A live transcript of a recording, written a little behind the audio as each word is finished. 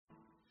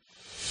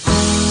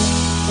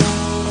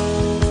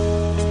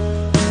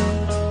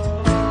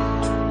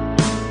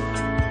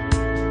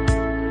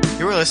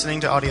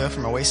listening to audio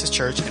from Oasis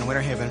Church in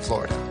Winter Haven,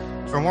 Florida.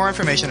 For more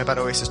information about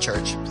Oasis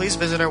Church, please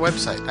visit our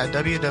website at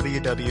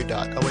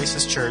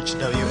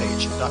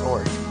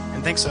www.oasischurchwh.org.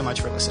 And thanks so much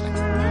for listening.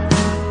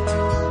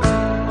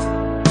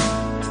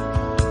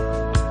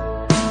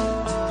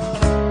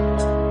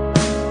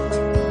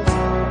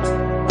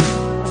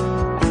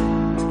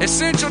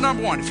 Essential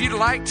number one. If you'd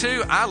like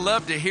to, I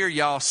love to hear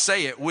y'all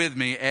say it with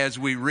me as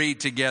we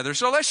read together.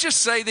 So let's just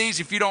say these.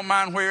 If you don't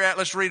mind where you're at,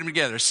 let's read them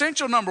together.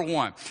 Essential number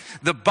one.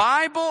 The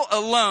Bible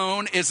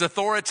alone is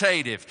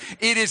authoritative.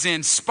 It is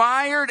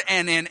inspired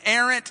and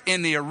inerrant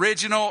in the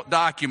original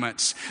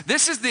documents.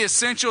 This is the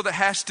essential that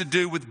has to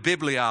do with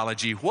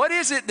bibliology. What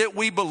is it that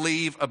we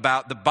believe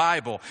about the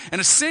Bible? And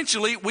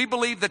essentially, we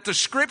believe that the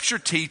Scripture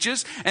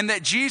teaches and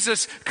that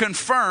Jesus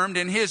confirmed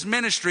in his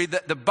ministry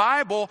that the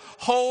Bible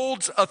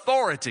holds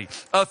authority.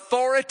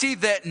 Authority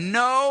that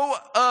no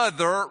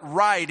other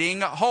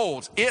writing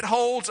holds. It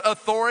holds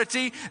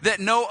authority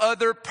that no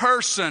other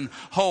person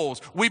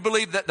holds. We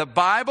believe that the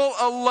Bible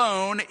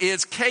alone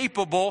is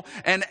capable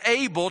and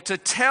able to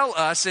tell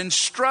us,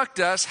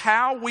 instruct us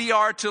how we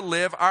are to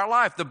live our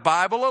life. The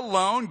Bible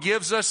alone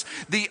gives us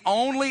the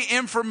only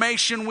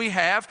information we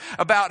have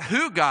about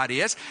who God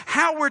is,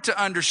 how we're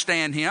to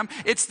understand him.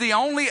 It's the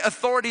only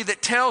authority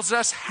that tells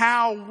us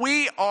how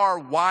we are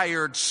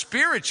wired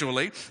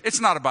spiritually. It's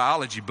not a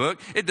biology book.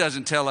 It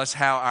doesn't tell us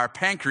how our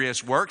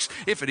pancreas works,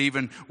 if it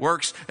even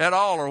works at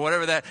all, or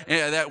whatever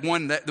that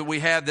one that we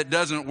have that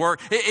doesn't work.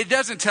 It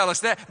doesn't tell us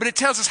that, but it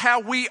tells us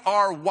how we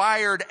are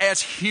wired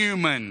as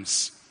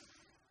humans.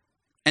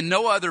 And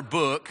no other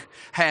book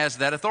has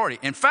that authority.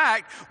 In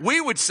fact,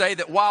 we would say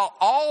that while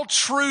all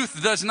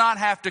truth does not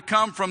have to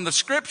come from the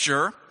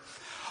Scripture,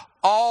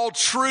 all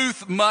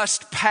truth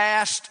must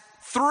pass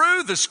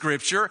through the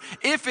Scripture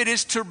if it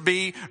is to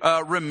be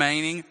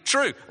remaining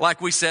true.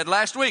 Like we said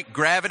last week,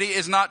 gravity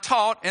is not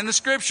taught in the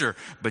Scripture,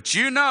 but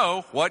you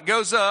know what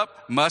goes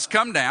up must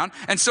come down.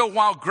 And so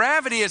while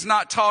gravity is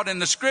not taught in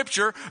the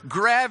Scripture,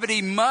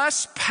 gravity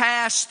must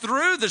pass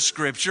through the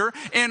Scripture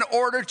in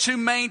order to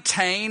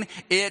maintain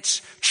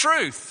its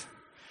truth.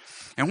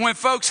 And when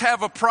folks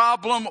have a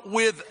problem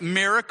with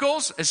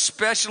miracles,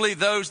 especially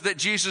those that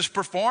Jesus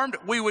performed,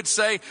 we would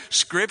say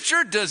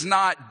Scripture does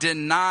not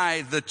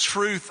deny the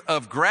truth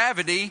of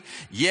gravity,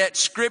 yet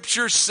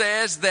Scripture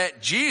says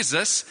that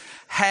Jesus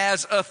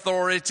has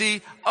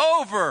authority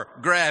over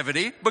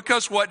gravity,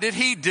 because what did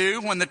he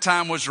do when the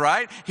time was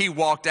right? He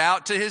walked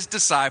out to his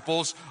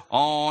disciples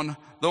on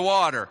the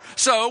water.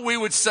 So we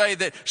would say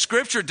that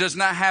Scripture does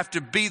not have to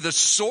be the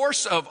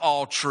source of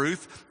all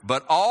truth,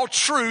 but all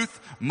truth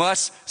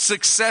must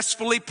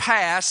successfully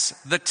pass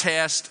the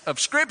test of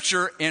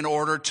Scripture in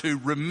order to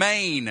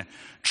remain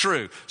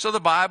true. So the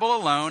Bible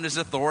alone is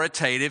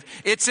authoritative.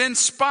 It's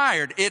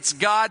inspired. It's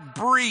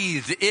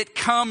God-breathed. It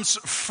comes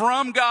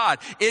from God.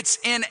 It's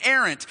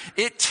inerrant.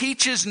 It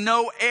teaches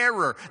no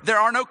error. There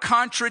are no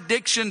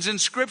contradictions in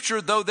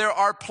Scripture, though there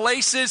are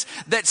places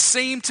that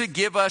seem to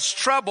give us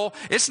trouble.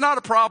 It's not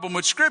a problem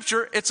with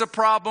Scripture. It's a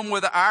problem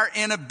with our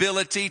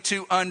inability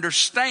to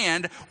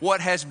understand what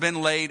has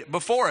been laid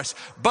before us.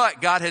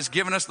 But God has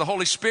given us the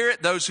Holy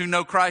Spirit, those who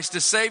know Christ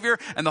as Savior,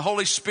 and the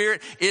Holy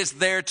Spirit is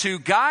there to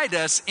guide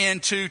us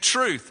into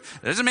truth.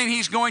 That doesn't mean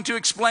he's going to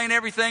explain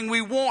everything we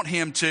want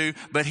him to,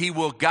 but he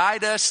will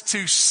guide us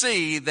to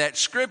see that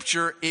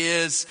Scripture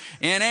is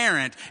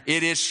inerrant.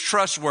 It is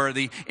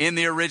trustworthy in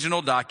the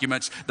original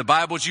documents. The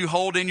Bibles you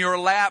hold in your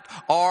lap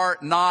are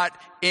not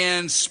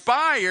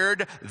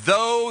inspired,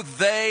 though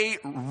they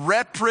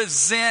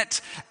represent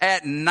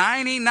at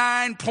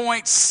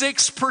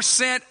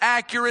 99.6%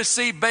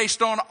 accuracy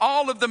based on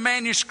all of the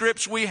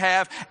manuscripts we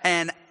have,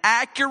 an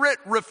accurate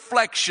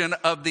reflection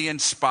of the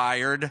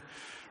inspired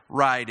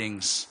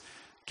writings.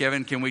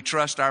 Kevin, can we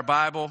trust our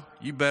Bible?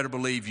 You better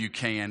believe you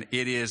can.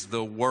 It is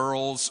the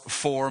world's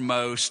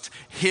foremost,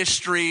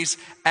 history's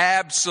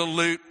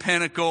absolute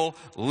pinnacle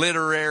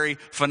literary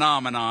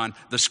phenomenon.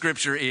 The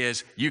Scripture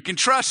is. You can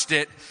trust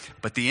it,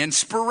 but the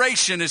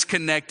inspiration is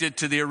connected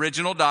to the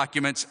original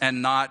documents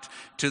and not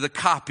to the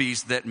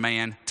copies that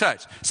man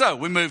touched. So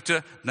we move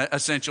to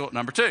essential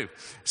number two.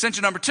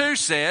 Essential number two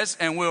says,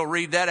 and we'll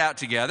read that out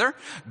together,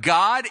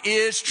 God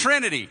is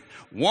Trinity.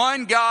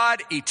 One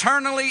God,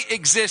 eternally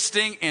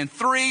existing in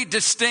three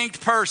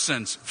distinct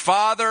persons,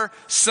 Father,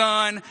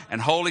 Son,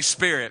 and Holy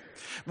Spirit.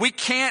 We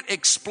can't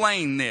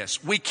explain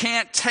this. We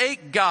can't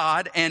take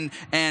God and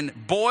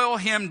boil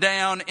him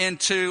down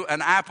into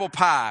an apple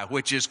pie,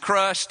 which is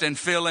crust and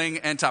filling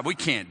and top. We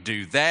can't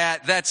do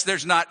that.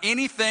 There's not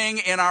anything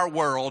in our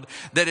world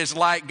that is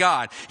like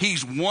God.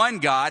 He's one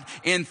God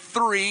in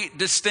three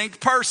distinct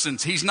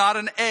persons. He's not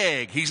an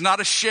egg. He's not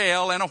a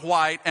shell and a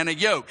white and a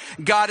yolk.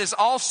 God is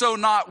also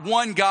not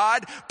one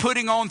God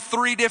putting on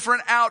three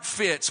different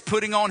outfits,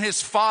 putting on his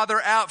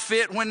Father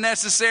outfit when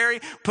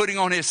necessary, putting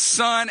on his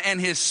Son and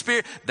his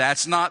Spirit.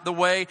 That's not the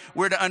way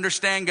we're to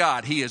understand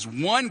God. He is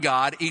one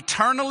God,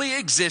 eternally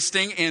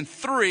existing in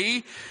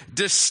three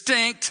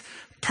distinct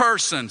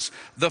persons.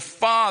 The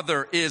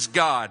Father is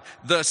God.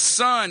 The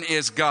Son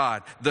is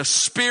God. The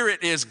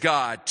Spirit is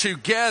God.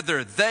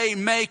 Together they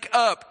make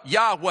up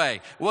Yahweh.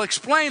 Well,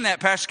 explain that,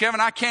 Pastor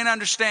Kevin. I can't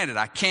understand it.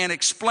 I can't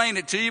explain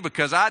it to you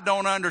because I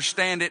don't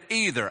understand it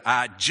either.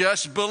 I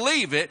just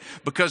believe it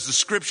because the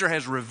Scripture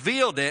has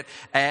revealed it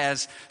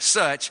as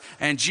such.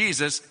 And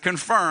Jesus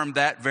confirmed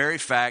that very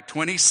fact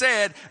when he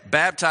said,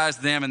 baptize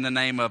them in the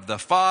name of the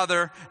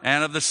Father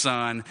and of the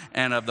Son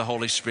and of the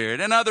Holy Spirit.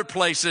 And other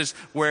places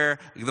where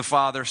the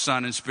Father,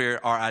 Son, and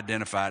Spirit are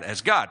identified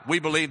as God. We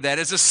believe that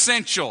is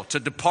essential. To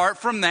depart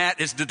from that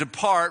is to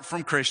depart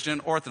from Christian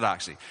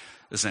orthodoxy.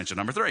 Essential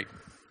number 3.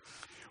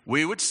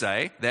 We would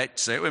say that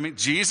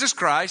Jesus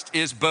Christ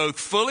is both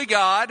fully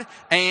God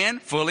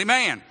and fully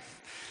man.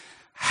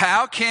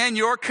 How can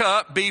your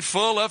cup be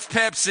full of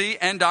Pepsi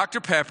and Dr.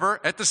 Pepper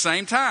at the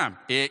same time?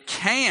 It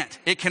can't.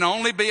 It can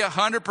only be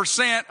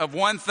 100% of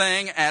one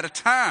thing at a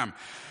time.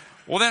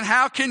 Well, then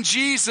how can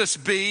Jesus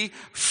be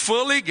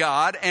fully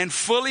God and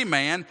fully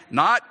man,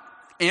 not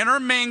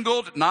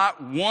intermingled,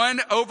 not one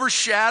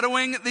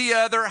overshadowing the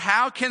other?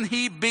 How can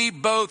he be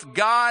both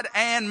God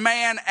and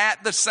man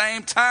at the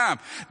same time?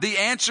 The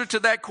answer to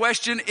that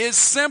question is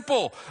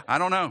simple. I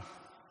don't know.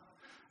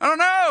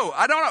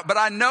 But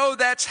I know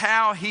that's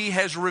how he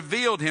has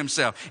revealed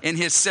himself. In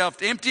his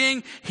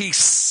self-emptying, he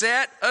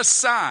set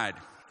aside.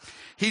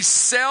 He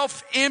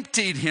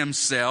self-emptied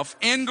himself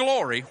in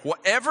glory,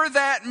 whatever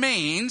that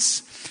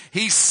means.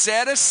 He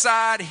set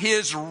aside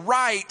his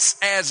rights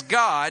as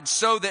God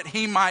so that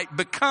he might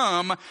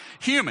become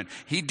human.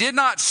 He did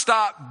not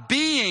stop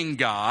being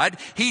God.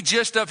 He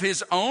just of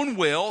his own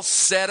will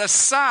set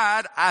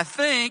aside, I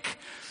think,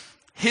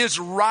 his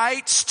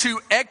rights to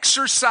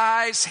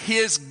exercise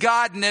his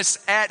godness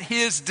at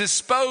his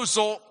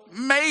disposal.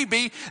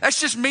 Maybe.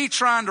 That's just me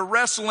trying to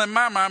wrestle in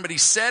my mind, but he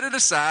set it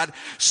aside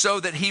so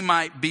that he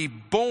might be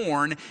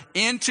born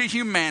into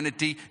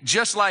humanity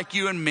just like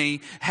you and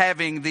me,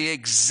 having the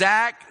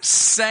exact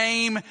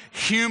same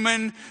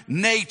human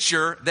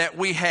nature that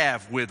we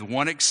have, with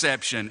one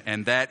exception,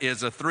 and that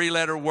is a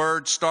 3-letter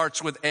word,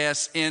 starts with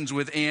S, ends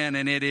with N,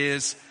 and it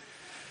is,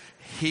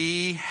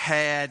 he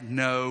had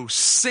no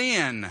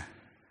sin,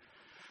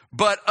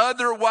 but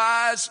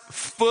otherwise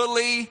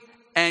fully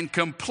and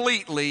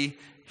completely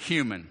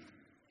human.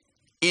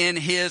 In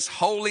his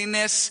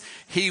holiness,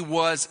 he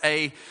was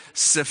a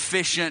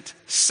sufficient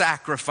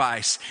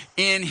sacrifice.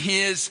 In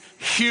his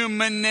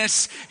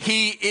humanness,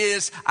 he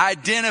is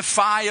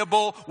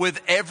identifiable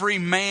with every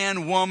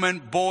man, woman,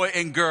 boy,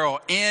 and girl.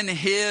 In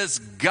his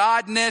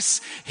godness,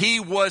 he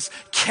was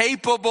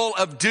capable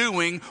of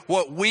doing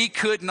what we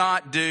could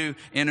not do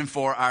in and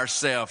for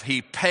ourselves.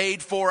 He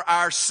paid for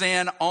our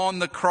sin on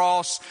the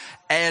cross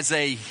as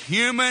a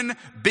human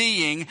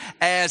being,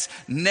 as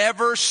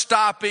never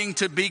stopping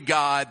to be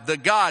God, the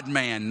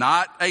God-man,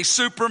 not a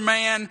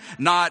Superman,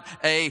 not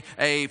a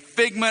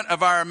figment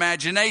of our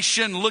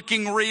imagination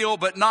looking real,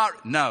 but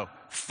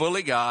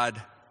fully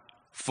God,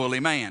 fully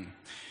man.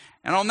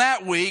 And on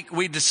that week,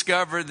 we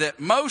discovered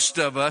that most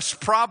of us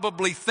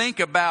probably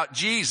think about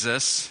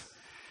Jesus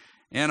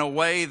in a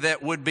way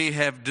that would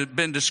have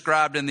been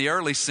described in the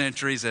early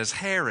centuries as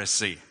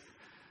heresy.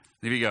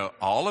 If you go,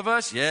 all of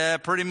us? Yeah,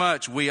 pretty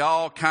much. We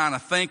all kind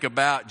of think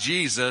about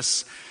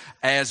Jesus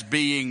as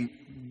being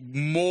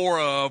more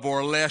of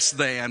or less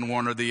than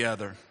one or the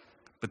other.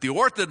 But the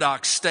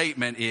orthodox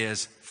statement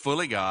is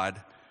fully God,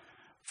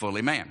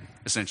 fully man.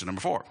 Essential number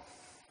 4.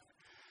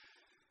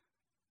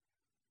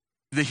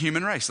 The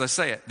human race, let's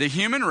say it. The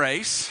human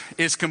race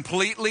is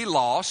completely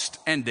lost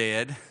and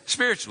dead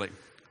spiritually.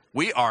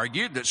 We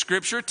argued that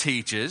Scripture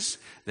teaches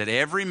that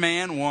every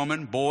man,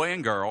 woman, boy,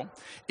 and girl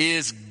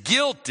is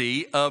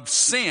guilty of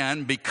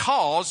sin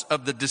because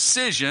of the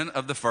decision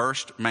of the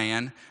first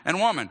man and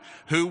woman,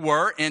 who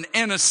were in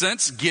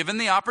innocence given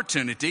the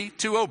opportunity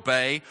to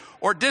obey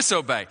or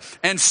disobey.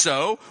 And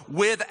so,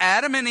 with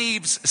Adam and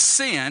Eve's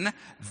sin,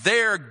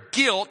 their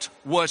guilt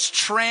was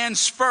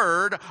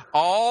transferred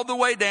all the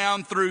way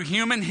down through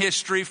human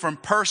history from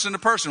person to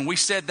person. We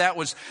said that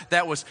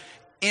was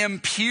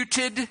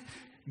imputed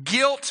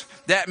guilt.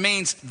 That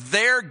means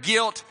their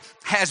guilt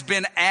has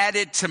been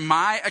added to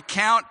my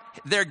account.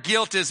 Their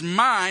guilt is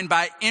mine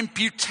by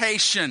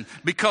imputation.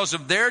 Because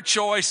of their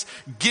choice,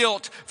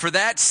 guilt for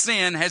that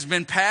sin has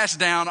been passed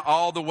down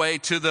all the way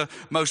to the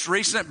most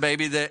recent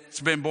baby that's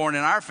been born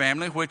in our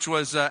family, which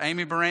was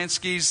Amy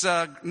Baranski's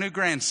new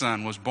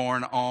grandson was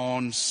born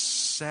on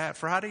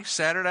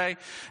Saturday.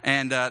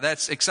 And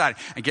that's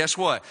exciting. And guess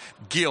what?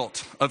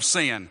 Guilt of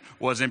sin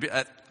was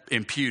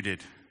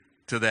imputed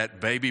to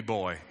that baby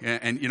boy.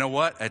 And you know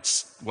what?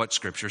 That's what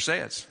Scripture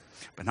says.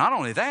 But not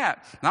only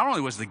that, not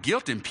only was the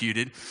guilt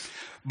imputed,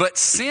 but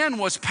sin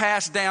was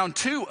passed down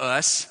to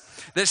us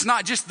That's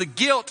not just the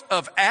guilt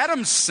of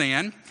Adam's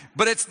sin,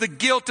 but it's the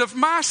guilt of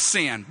my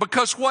sin.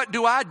 Because what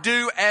do I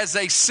do as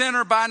a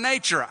sinner by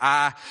nature?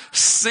 I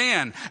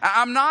sin.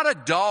 I'm not a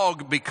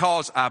dog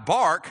because I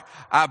bark.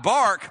 I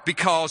bark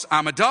because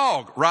I'm a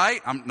dog,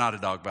 right? I'm not a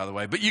dog, by the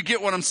way, but you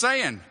get what I'm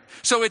saying.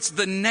 So it's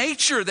the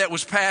nature that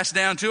was passed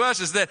down to us,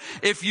 is that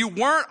if you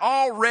weren't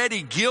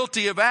already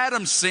guilty of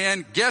Adam's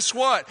sin, guess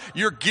what?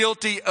 You're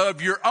guilty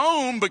of your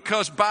own,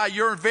 because by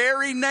your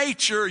very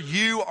nature,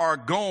 you are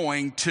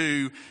going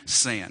to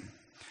sin.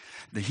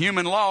 The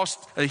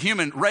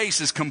human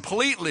race is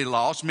completely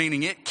lost,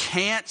 meaning it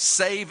can't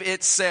save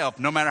itself.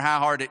 No matter how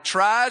hard it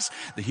tries,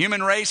 the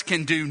human race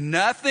can do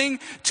nothing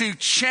to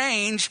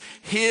change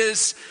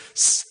his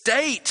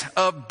state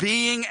of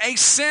being a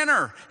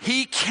sinner.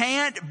 He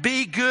can't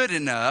be good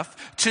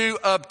enough to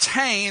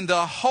obtain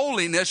the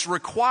holiness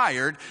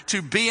required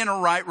to be in a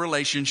right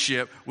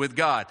relationship with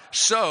God.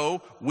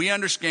 So we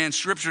understand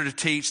Scripture to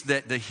teach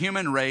that the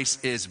human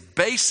race is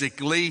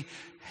basically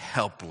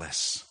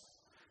helpless.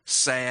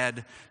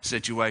 Sad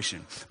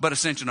situation. But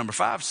essential number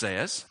 5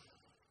 says,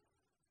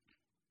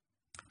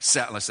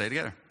 let's say it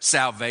together.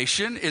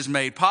 Salvation is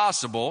made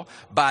possible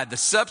by the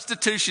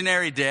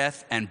substitutionary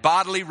death and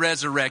bodily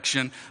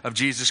resurrection of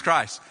Jesus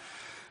Christ.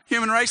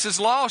 Human race is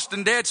lost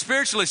and dead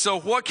spiritually, so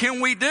what can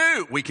we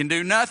do? We can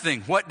do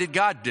nothing. What did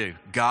God do?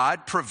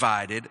 God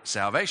provided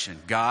salvation.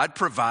 God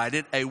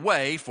provided a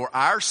way for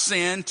our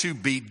sin to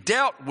be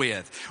dealt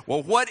with.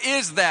 Well, what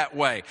is that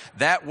way?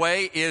 That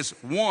way is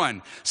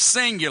one,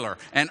 singular,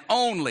 and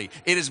only.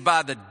 It is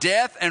by the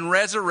death and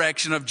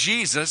resurrection of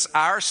Jesus,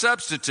 our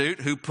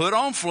substitute, who put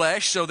on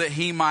flesh so that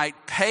he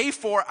might pay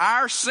for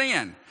our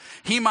sin.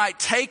 He might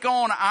take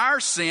on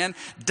our sin,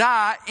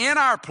 die in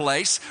our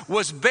place,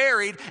 was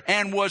buried,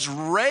 and was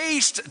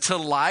raised to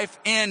life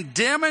in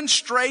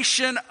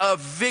demonstration of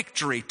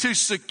victory, to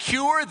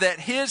secure that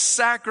his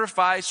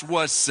sacrifice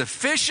was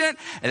sufficient,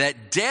 and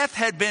that death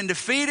had been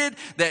defeated,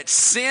 that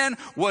sin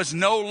was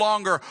no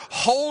longer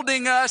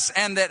holding us,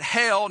 and that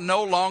hell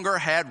no longer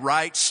had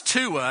rights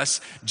to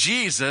us.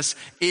 Jesus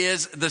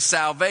is the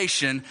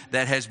salvation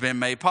that has been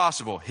made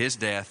possible. His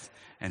death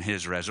and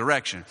his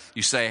resurrection.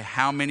 You say,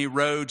 how many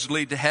roads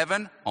lead to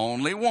heaven?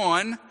 Only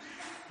one.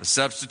 The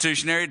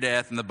substitutionary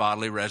death and the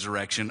bodily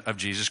resurrection of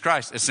Jesus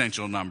Christ.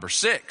 Essential number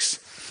 6.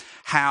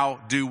 How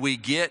do we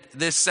get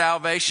this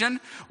salvation?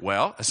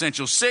 Well,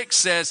 essential 6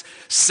 says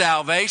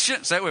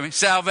salvation, say it with me,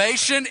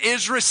 salvation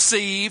is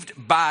received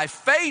by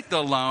faith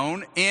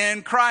alone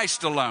in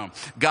Christ alone.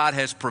 God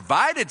has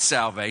provided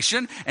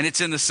salvation, and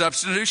it's in the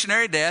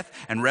substitutionary death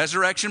and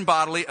resurrection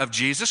bodily of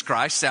Jesus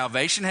Christ.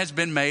 Salvation has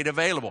been made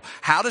available.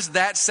 How does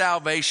that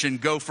salvation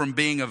go from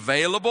being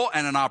available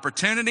and an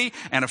opportunity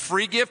and a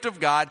free gift of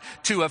God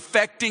to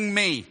affecting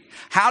me?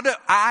 How do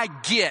I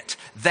get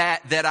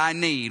that I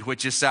need,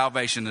 which is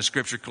salvation? The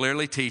Scripture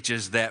clearly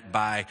teaches that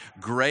by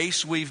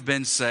grace we've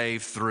been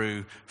saved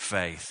through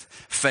faith.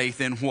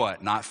 Faith in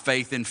what? Not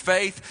faith in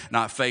faith,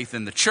 not faith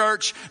in the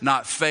church,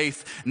 not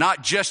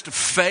just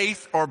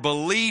faith or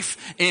belief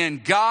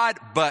in God,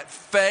 but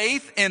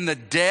faith in the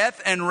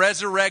death and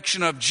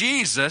resurrection of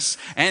Jesus,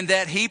 and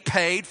that he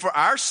paid for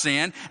our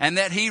sin, and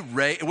that he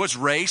was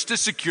raised to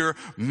secure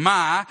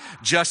my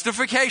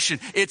justification.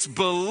 It's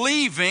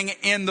believing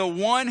in the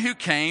one who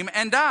came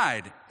and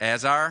died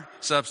as our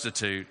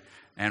substitute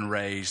and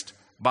raised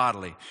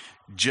bodily.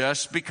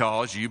 Just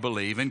because you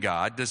believe in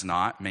God does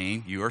not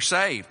mean you are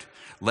saved.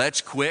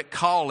 Let's quit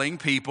calling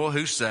people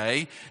who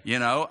say,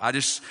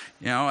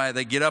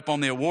 they get up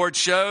on the award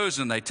shows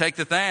and they take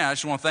the thing, I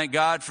just want to thank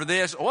God for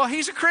this. Well,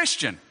 he's a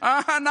Christian.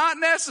 Not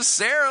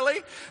necessarily.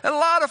 A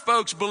lot of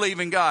folks believe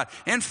in God.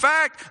 In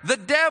fact, the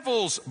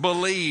devils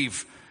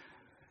believe.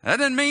 That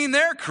doesn't mean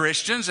they're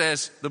Christians,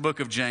 as the book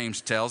of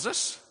James tells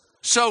us.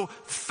 So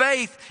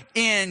faith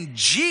in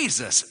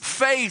Jesus,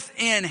 faith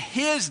in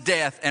his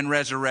death and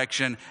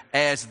resurrection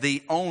as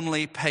the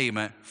only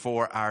payment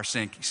for our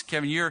sin.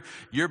 Kevin,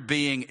 you're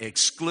being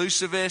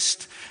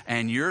exclusivist,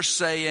 and you're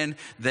saying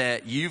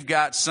that you've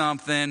got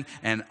something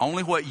and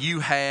only what you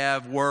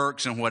have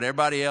works and what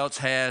everybody else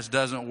has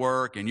doesn't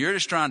work, and you're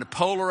just trying to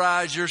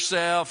polarize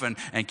yourself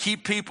and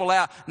keep people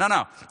out.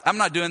 No, I'm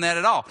not doing that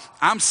at all.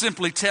 I'm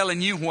simply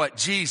telling you what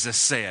Jesus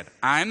said.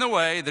 I'm the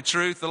way, the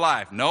truth, the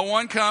life. No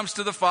one comes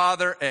to the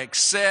Father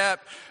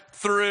except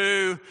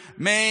through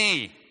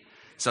me.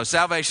 So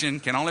salvation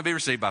can only be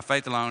received by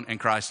faith alone in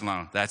Christ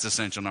alone. That's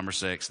essential number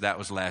 6. That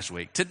was last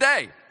week.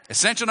 Today,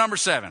 essential number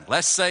 7.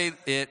 Let's say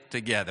it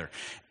together.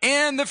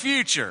 In the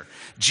future,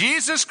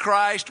 Jesus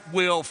Christ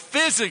will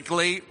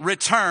physically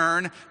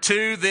return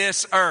to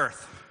this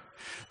earth.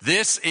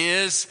 This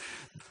is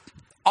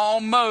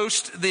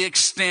almost the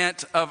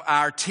extent of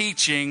our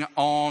teaching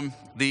on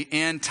the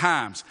end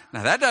times.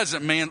 Now, that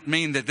doesn't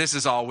mean that this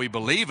is all we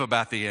believe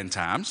about the end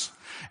times.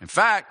 In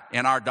fact,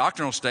 in our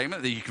doctrinal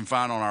statement that you can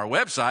find on our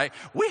website,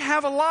 we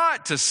have a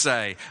lot to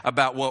say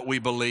about what we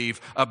believe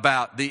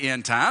about the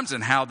end times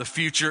and how the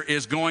future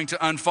is going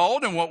to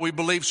unfold and what we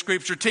believe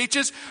Scripture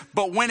teaches.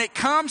 But when it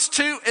comes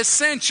to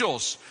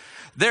essentials,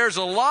 there's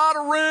a lot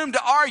of room to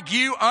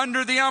argue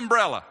under the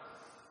umbrella.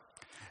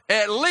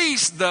 At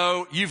least,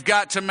 though, you've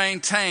got to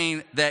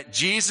maintain that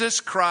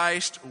Jesus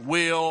Christ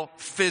will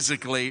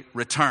physically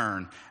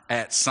return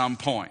at some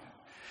point.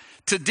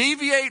 To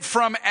deviate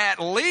from at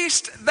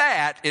least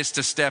that is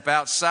to step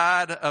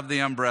outside of the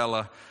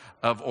umbrella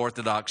of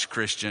Orthodox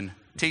Christian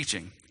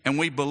teaching. And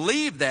we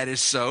believe that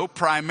is so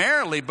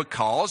primarily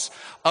because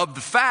of the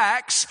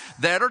facts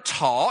that are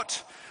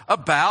taught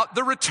about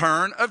the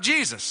return of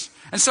Jesus.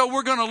 And so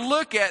we're going to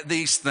look at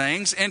these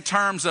things in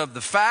terms of the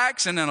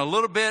facts and then a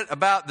little bit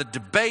about the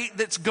debate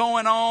that's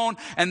going on.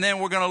 And then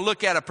we're going to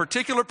look at a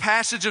particular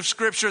passage of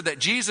Scripture that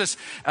Jesus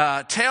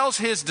tells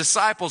his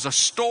disciples a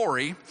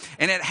story.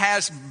 And it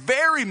has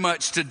very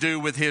much to do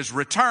with his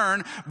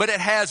return, but it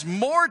has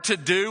more to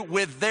do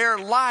with their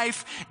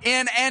life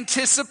in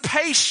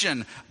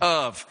anticipation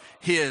of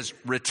his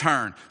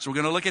return. So we're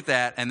going to look at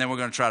that, and then we're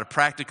going to try to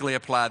practically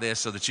apply this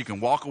so that you can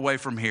walk away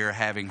from here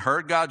having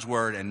heard God's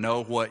word and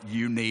know what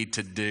you need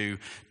to do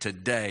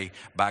today.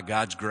 By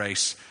God's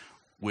grace,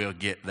 we'll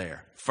get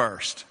there.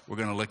 First, we're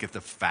going to look at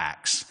the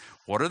facts.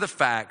 What are the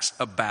facts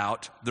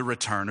about the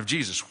return of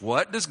Jesus?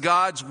 What does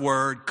God's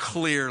word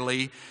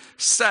clearly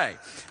say?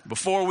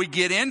 Before we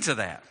get into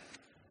that,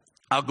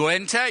 I'll go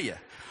ahead and tell you,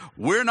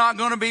 we're not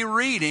going to be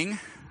reading.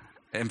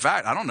 In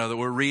fact, I don't know that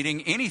we're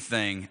reading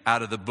anything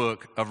out of the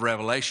book of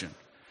Revelation.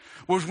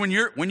 Well, when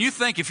you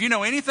think, if you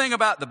know anything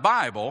about the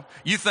Bible,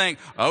 you think,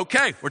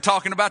 okay, we're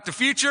talking about the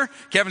future.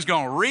 Kevin's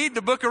going to read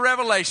the book of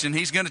Revelation.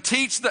 He's going to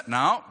teach that.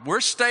 No,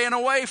 we're staying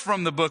away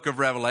from the book of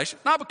Revelation.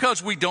 Not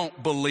because we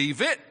don't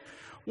believe it.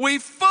 We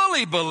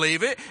fully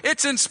believe it.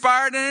 It's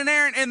inspired and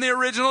inerrant in the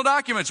original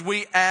documents.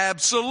 We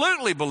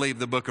absolutely believe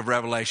the book of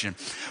Revelation.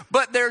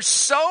 But there's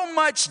so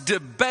much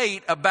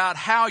debate about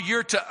how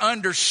you're to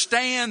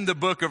understand the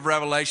book of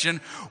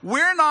Revelation.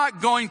 We're not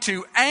going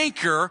to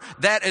anchor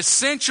that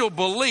essential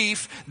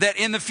belief that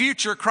in the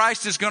future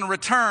Christ is going to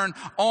return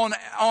on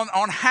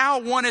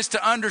how one is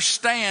to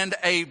understand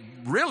a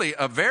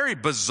very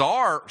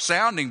bizarre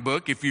sounding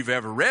book. If you've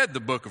ever read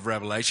the book of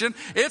Revelation,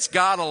 it's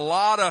got a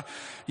lot of,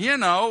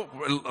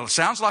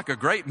 sounds like a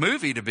great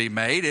movie to be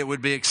made. It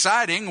would be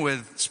exciting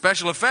with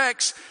special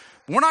effects.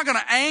 We're not going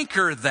to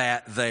anchor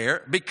that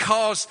there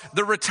because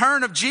the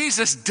return of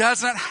Jesus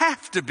doesn't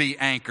have to be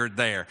anchored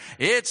there.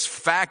 It's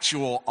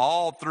factual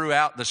all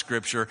throughout the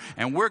Scripture,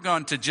 and we're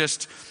going to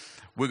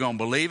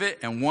believe it.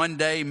 And one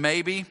day,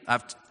 maybe,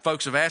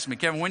 folks have asked me,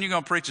 Kevin, when are you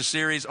going to preach a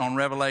series on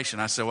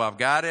Revelation? I said, well, I've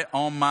got it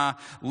on my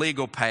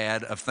legal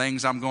pad of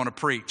things I'm going to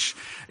preach.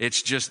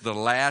 It's just the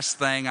last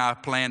thing I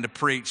plan to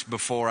preach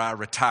before I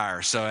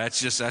retire. So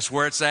that's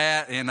where it's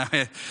at. And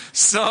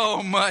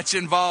so much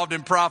involved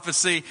in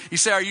prophecy. You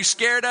say, are you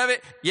scared of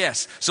it?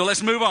 Yes. So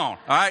let's move on.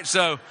 All right.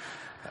 So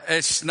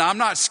I'm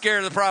not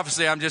scared of the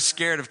prophecy. I'm just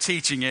scared of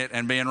teaching it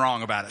and being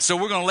wrong about it. So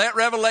we're going to let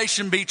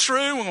Revelation be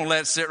true. We're going to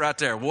let it sit right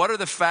there. What are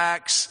the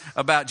facts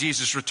about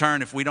Jesus'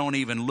 return if we don't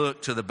even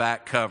look to the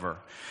back cover?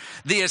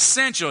 The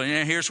essential,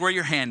 here's where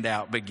your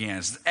handout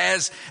begins.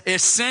 As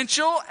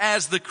essential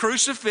as the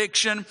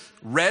crucifixion,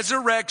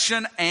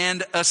 resurrection,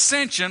 and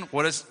ascension.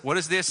 What is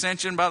the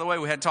ascension, by the way?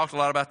 We had talked a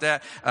lot about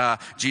that.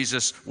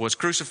 Jesus was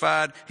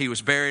crucified. He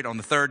was buried on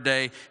the third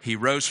day. He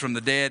rose from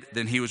the dead.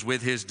 Then he was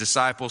with his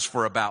disciples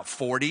for about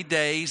 40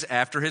 days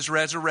after his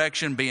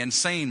resurrection, being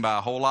seen by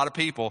a whole lot of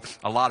people,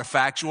 a lot of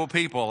factual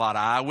people, a lot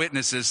of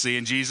eyewitnesses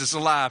seeing Jesus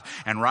alive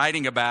and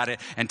writing about it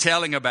and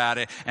telling about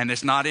it. And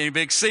it's not any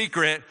big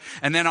secret.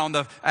 And then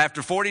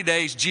after 40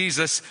 days,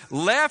 Jesus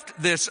left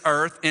this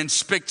earth in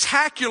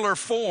spectacular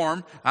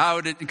form. I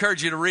would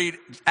encourage you to read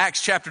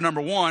Acts chapter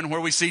number 1, where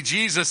we see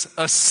Jesus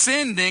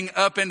ascending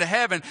up into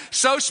heaven.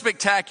 So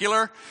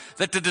spectacular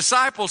that the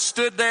disciples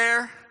stood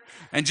there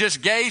and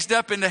just gazed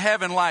up into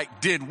heaven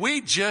like, did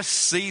we just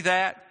see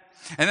that?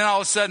 And then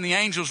all of a sudden the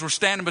angels were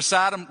standing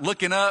beside him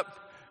looking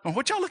up. Well,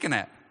 what y'all looking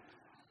at?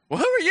 Well,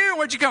 who are you?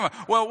 Where'd you come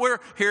from? Well, we're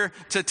here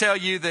to tell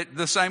you that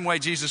the same way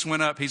Jesus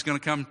went up, he's going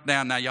to come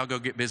down. Now, y'all go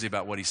get busy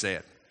about what he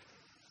said.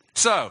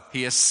 So,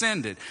 he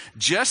ascended.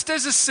 Just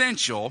as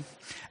essential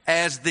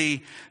as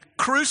the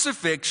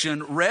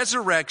crucifixion,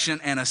 resurrection,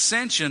 and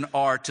ascension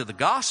are to the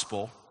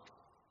gospel,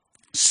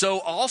 so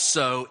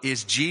also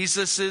is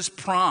Jesus'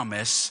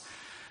 promise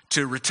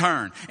to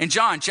return. In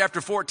John chapter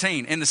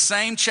 14, in the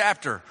same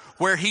chapter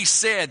where he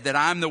said that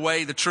I'm the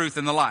way, the truth,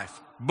 and the life,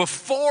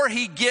 before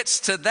he gets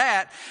to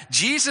that,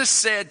 Jesus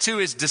said to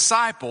his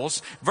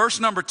disciples, verse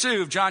number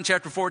 2 of John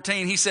chapter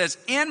 14, he says,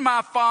 in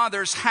my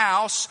Father's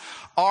house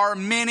are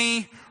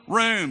many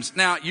rooms.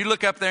 Now, you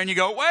look up there and you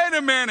go, wait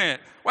a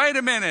minute.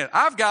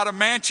 I've got a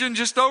mansion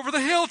just over the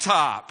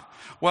hilltop.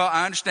 Well,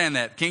 I understand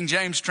that. King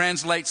James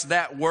translates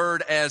that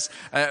word as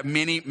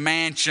many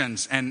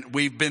mansions. And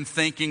we've been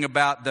thinking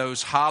about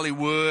those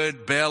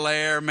Hollywood, Bel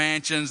Air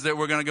mansions that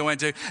we're going to go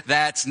into.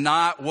 That's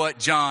not what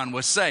John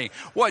was saying.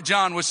 What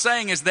John was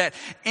saying is that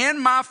in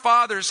my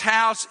Father's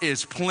house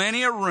is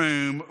plenty of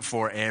room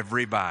for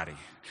everybody.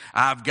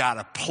 I've got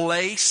a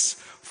place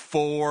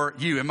for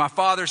you. In my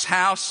Father's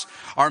house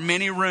are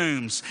many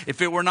rooms.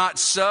 If it were not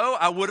so,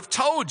 I would have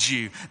told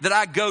you that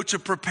I go to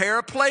prepare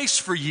a place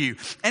for you.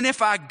 And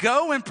if I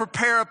go and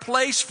prepare a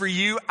place for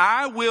you,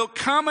 I will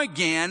come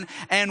again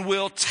and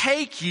will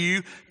take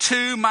you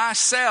to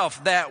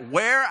myself, that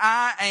where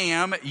I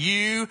am,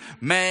 you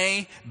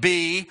may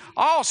be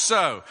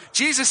also.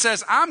 Jesus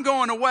says, I'm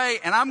going away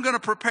and I'm going to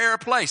prepare a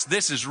place.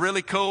 This is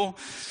really cool.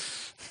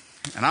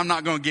 And I'm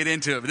not going to get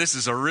into it, but this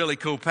is a really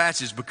cool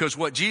passage because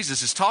what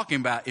Jesus is talking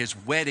about is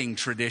wedding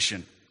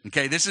tradition.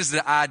 Okay, this is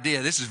the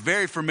idea. This is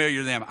very familiar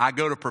to them. I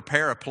go to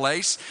prepare a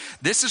place.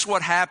 This is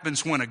what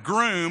happens when a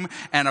groom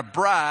and a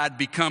bride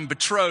become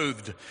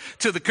betrothed.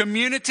 To the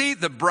community,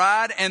 the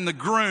bride and the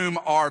groom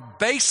are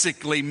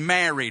basically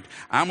married.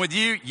 I'm with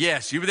you.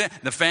 Yes, you with that.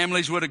 The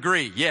families would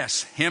agree.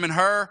 Yes, him and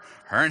her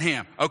and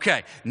him.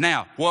 Okay,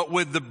 now, what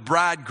would the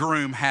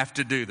bridegroom have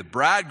to do? The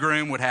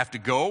bridegroom would have to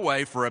go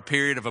away for a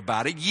period of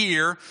about a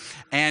year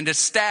and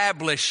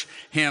establish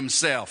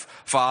himself.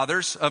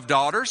 Fathers of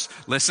daughters,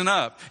 listen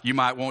up. You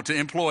might want to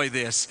employ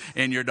this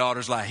in your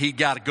daughter's life. He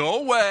got to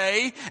go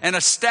away and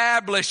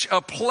establish a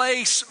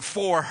place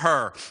for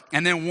her.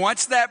 And then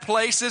once that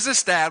place is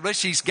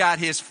established, he's got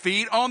his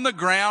feet on the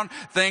ground.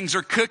 Things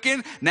are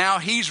cooking. Now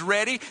he's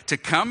ready to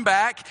come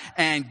back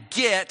and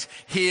get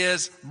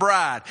his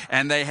bride.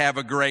 And they have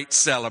a great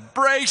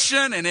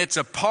celebration, and it's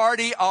a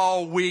party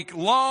all week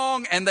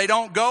long, and they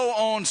don't go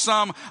on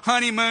some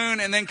honeymoon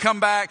and then come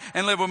back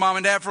and live with mom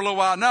and dad for a little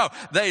while. No,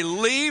 they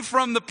leave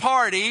from the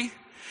party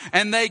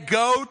and they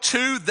go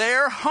to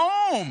their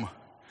home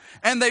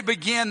and they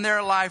begin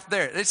their life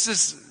there. It's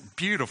just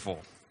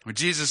beautiful. When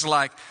Jesus is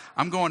like,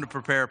 I'm going to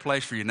prepare a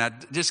place for you. Now,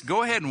 just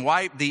go ahead and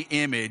wipe the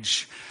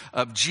image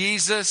of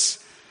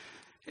Jesus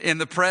in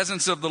the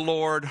presence of the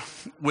Lord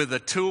with a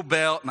tool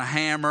belt and a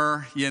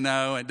hammer,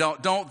 and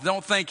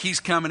don't think he's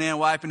coming in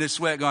wiping his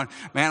sweat going,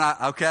 man,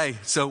 okay,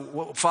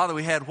 so Father,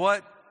 we had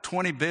what?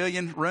 20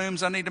 billion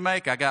rooms I need to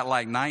make? I got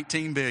like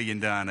 19 billion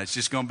done. It's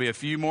just going to be a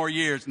few more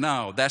years.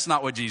 No, that's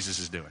not what Jesus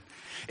is doing.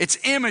 It's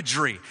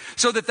imagery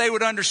so that they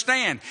would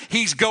understand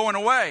he's going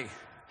away.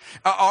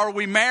 Are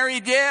we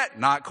married yet?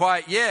 Not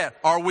quite yet.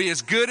 Are we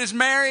as good as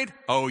married?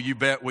 Oh, you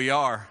bet we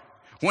are.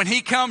 When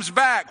he comes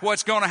back,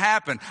 what's going to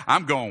happen?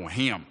 I'm going with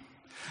him.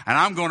 And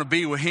I'm going to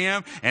be with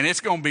him, and it's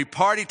going to be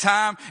party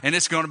time, and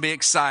it's going to be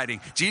exciting.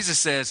 Jesus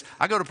says,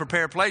 I go to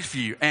prepare a place for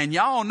you. And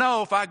y'all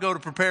know if I go to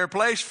prepare a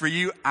place for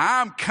you,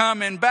 I'm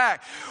coming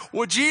back.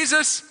 Well,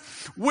 Jesus,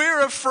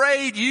 we're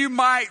afraid you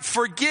might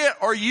forget,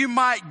 or you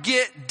might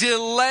get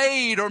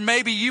delayed, or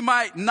maybe you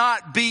might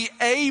not be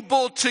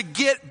able to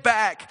get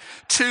back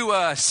to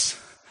us.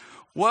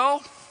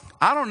 Well,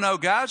 I don't know,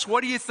 guys.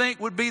 What do you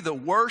think would be the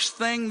worst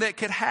thing that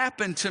could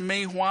happen to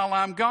me while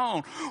I'm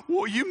gone?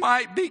 Well, you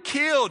might be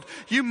killed.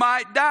 You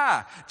might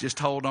die. Just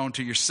hold on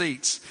to your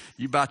seats.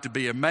 You're about to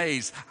be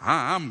amazed.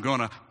 I'm going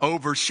to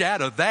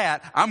overshadow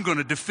that. I'm going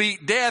to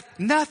defeat death.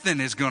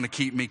 Nothing is going to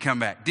keep me coming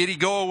back. Did he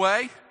go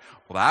away?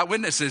 Well, the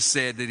eyewitnesses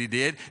said that he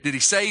did. Did he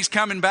say he's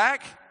coming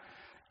back?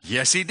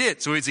 Yes, he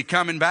did. So is he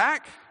coming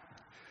back?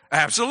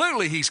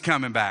 Absolutely, he's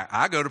coming back.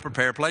 I go to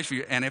prepare a place for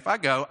you. And if I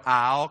go,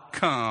 I'll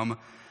come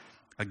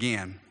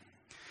again.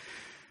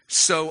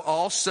 So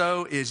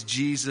also is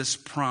Jesus'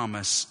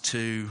 promise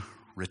to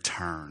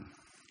return.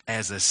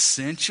 As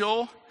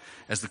essential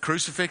as the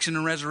crucifixion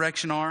and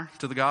resurrection are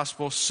to the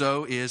gospel,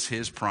 so is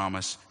his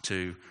promise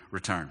to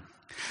return.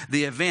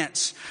 The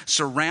events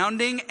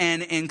surrounding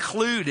and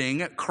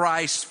including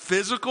Christ's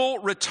physical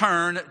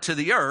return to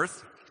the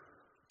earth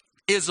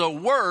is a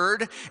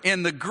word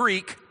in the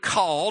Greek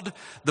called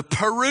the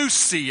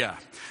parousia.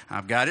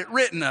 I've got it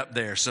written up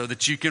there so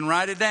that you can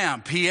write it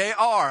down. P-A-R-O-U-S-I-A.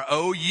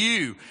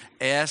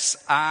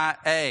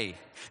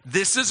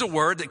 This is a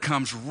word that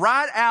comes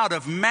right out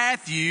of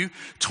Matthew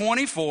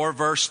 24,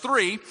 verse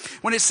 3,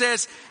 when it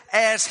says,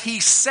 as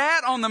he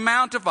sat on the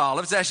Mount of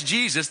Olives, that's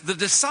Jesus, the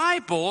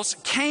disciples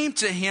came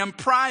to him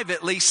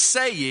privately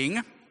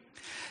saying,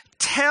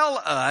 tell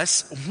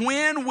us,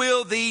 when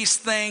will these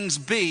things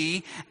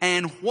be,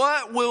 and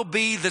what will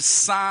be the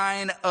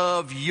sign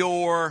of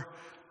your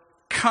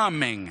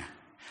coming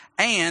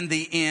and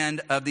the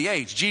end of the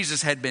age?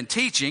 Jesus had been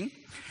teaching,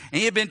 and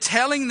he had been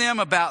telling them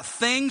about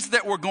things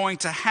that were going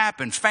to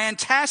happen,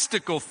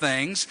 fantastical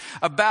things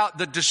about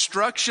the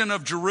destruction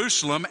of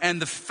Jerusalem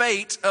and the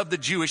fate of the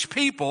Jewish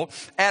people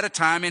at a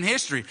time in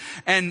history.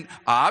 And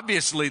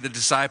obviously the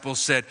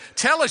disciples said,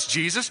 tell us,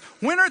 Jesus,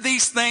 when are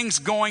these things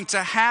going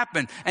to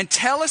happen? And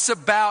tell us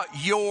about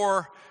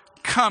your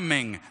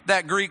coming.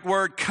 That Greek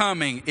word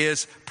coming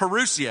is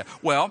parousia.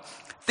 Well,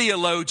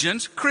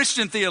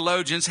 Christian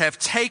theologians have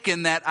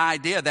taken that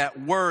idea, that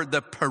word,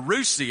 the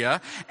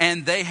parousia,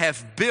 and they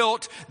have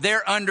built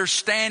their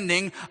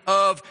understanding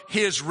of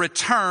his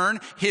return,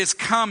 his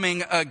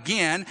coming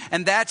again.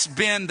 And that's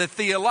been the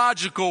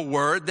theological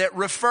word that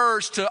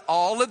refers to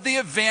all of the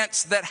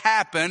events that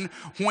happen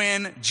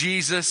when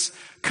Jesus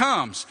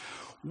comes.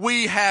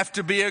 we have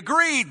to be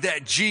agreed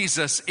that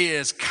Jesus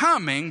is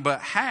coming,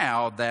 but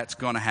how that's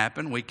going to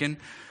happen, we can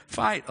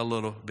fight a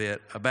little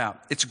bit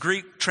about. It's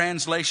Greek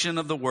translation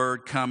of the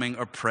word coming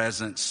or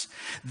presence.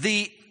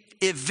 The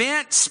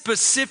event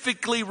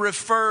specifically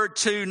referred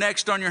to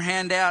next on your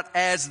handout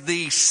as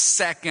the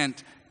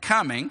second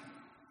coming,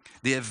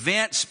 the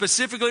event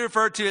specifically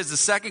referred to as the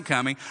second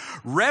coming,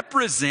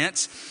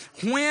 represents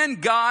when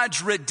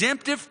God's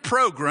redemptive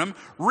program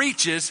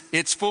reaches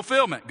its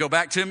fulfillment. Go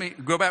back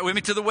with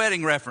me to the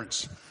wedding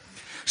reference.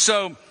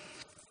 So,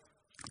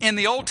 in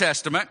the Old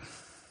Testament,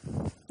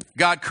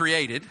 God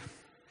created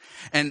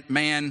and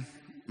man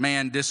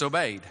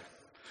disobeyed.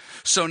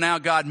 So now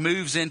God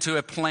moves into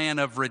a plan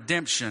of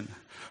redemption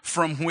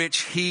from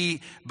which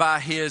he, by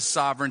his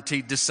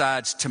sovereignty,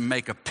 decides to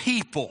make a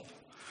people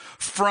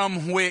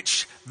from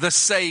which the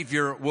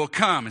Savior will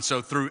come. And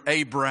so through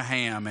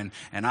Abraham and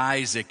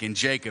Isaac and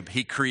Jacob,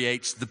 he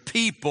creates the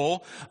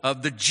people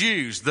of the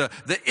Jews, the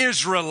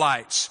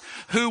Israelites,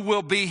 who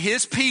will be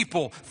his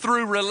people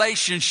through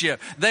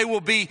relationship. They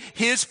will be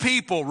his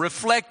people,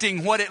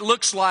 reflecting what it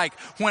looks like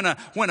when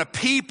a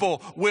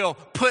people will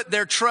put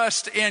their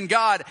trust in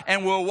God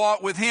and will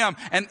walk with him.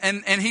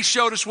 And he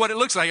showed us what it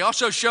looks like. He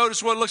also showed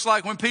us what it looks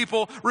like when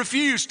people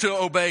refuse to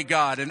obey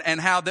God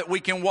and how that we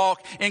can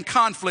walk in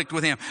conflict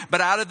with him. But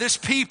out of this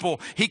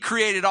people, he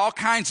created all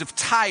kinds of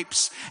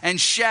types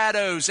and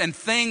shadows and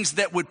things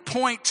that would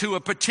point to a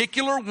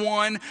particular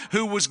one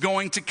who was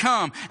going to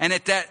come. And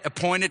at that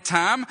appointed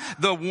time,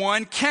 the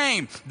one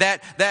came,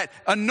 that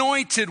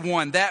anointed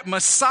one, that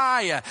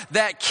Messiah,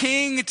 that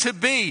king to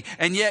be.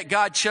 And yet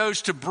God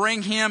chose to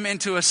bring him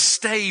into a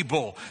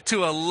stable,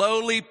 to a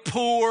lowly,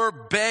 poor,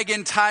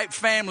 begging type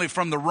family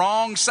from the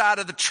wrong side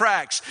of the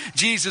tracks.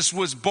 Jesus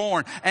was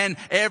born, and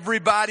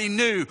everybody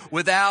knew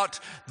without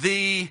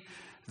the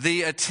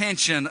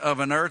attention of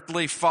an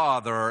earthly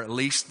father, or at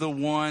least the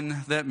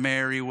one that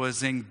Mary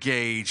was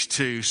engaged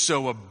to.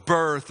 So a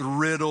birth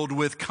riddled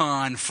with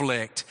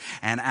conflict.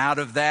 And out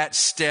of that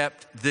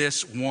stepped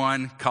this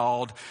one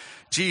called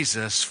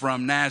Jesus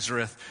from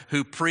Nazareth,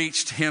 who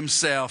preached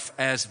himself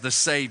as the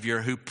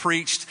Savior, who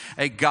preached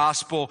a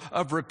gospel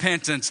of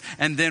repentance,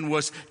 and then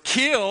was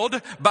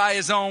killed by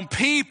his own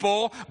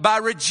people by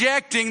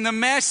rejecting the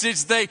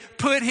message. They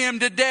put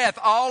him to death,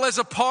 all as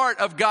a part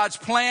of God's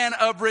plan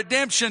of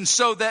redemption,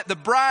 so that the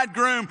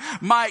bridegroom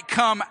might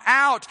come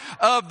out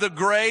of the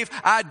grave,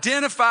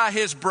 identify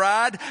his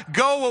bride,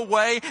 go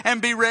away,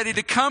 and be ready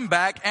to come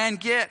back and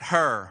get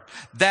her.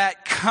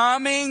 That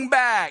coming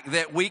back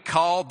that we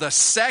call the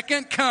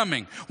second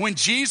coming, when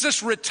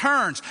Jesus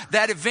returns,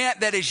 that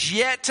event that is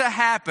yet to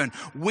happen,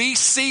 we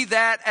see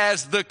that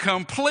as the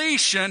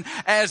completion,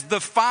 as the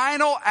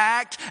final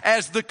act,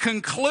 as the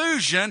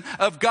conclusion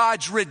of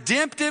God's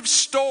redemptive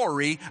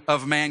story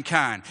of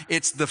mankind.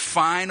 It's the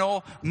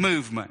final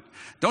movement.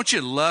 Don't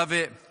you love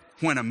it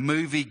when a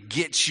movie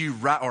gets you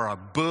right, or a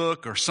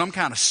book or some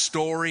kind of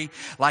story,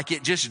 like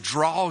it just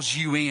draws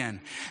you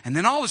in. And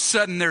then all of a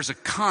sudden there's a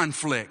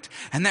conflict,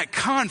 and that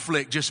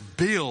conflict just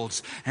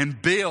builds and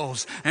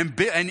builds and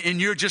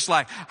you're just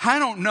like, I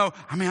don't know.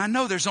 I mean, I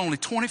know there's only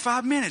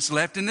 25 minutes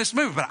left in this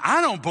movie, but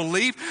I don't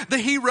believe the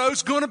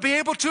hero's going to be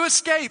able to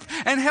escape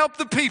and help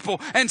the people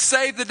and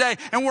save the day.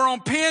 And we're on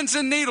pins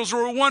and needles.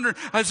 We're wondering,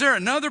 is there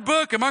another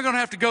book? Am I going to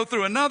have to go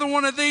through another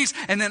one of these?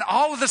 And then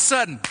all of a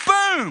sudden,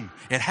 boom,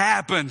 it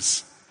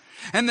happens.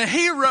 And the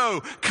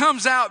hero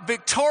comes out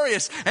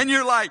victorious, and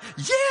you're like,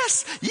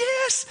 yes,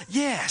 yes,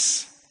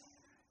 yes.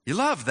 You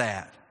love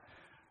that,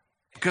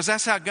 because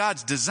that's how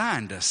God's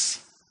designed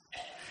us.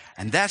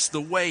 And that's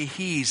the way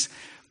he's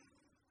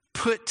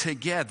put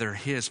together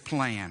his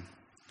plan.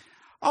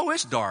 Oh,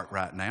 it's dark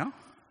right now.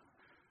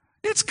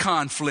 It's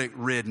conflict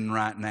ridden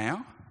right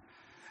now.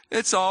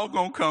 It's all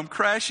going to come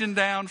crashing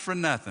down for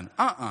nothing.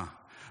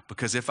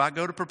 Because if I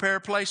go to prepare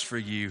a place for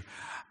you,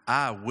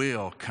 I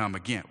will come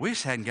again. We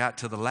just hadn't got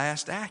to the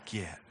last act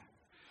yet.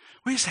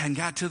 We just hadn't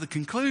got to the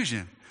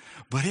conclusion.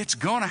 But it's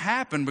going to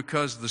happen,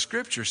 because the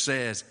scripture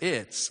says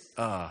it's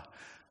a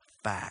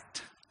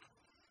fact.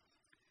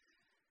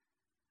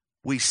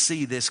 We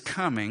see this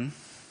coming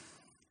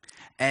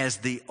as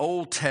the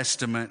Old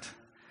Testament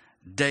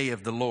day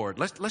of the Lord.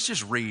 Let's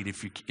just read,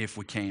 if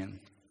we can,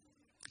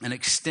 an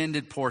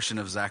extended portion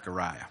of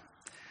Zechariah.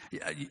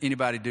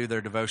 Anybody do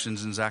their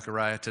devotions in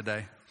Zechariah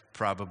today?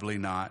 Probably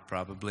not.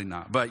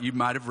 But you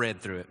might have read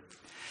through it.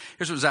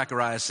 Here's what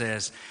Zechariah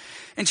says.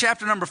 In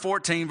chapter number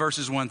 14,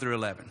 verses 1 through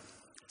 11.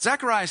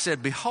 Zechariah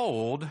said,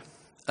 "Behold,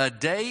 a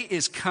day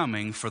is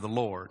coming for the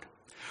Lord,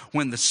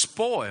 when the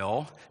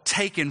spoil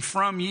taken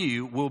from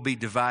you will be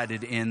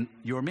divided in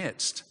your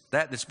midst.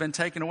 That's been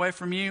taken away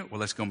from you,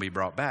 well, it's going to be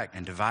brought back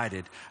and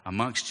divided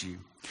amongst you.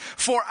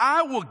 For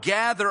I will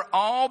gather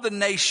all the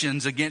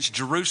nations against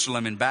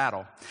Jerusalem in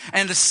battle,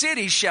 and the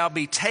cities shall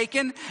be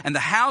taken, and the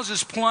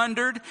houses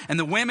plundered, and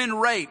the women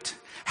raped.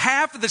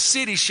 Half of the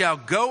city shall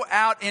go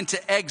out into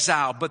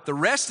exile, but the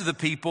rest of the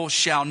people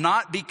shall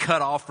not be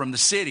cut off from the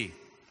city."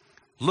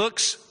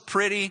 Looks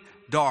pretty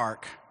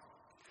dark.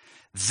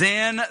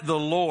 Then the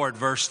Lord,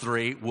 verse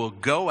 3, will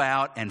go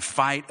out and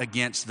fight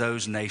against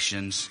those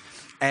nations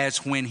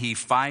as when he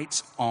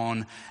fights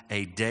on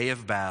a day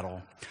of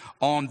battle.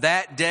 On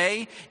that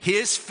day,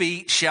 his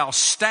feet shall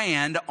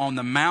stand on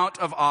the Mount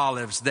of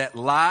Olives that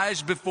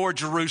lies before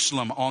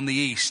Jerusalem on the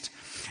east.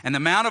 And the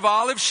Mount of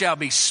Olives shall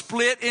be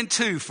split in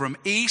two from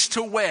east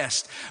to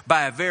west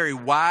by a very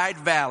wide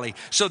valley,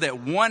 so that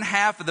one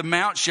half of the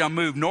mount shall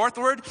move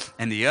northward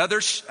and the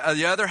other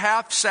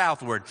half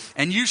southward.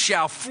 And you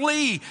shall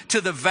flee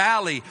to the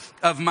valley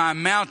of my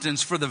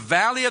mountains, for the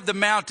valley of the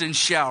mountains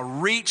shall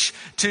reach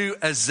to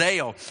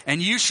Azael.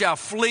 And you shall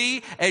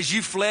flee as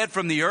you fled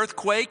from the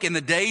earthquake in the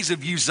days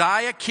of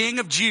Uzziah, king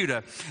of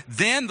Judah.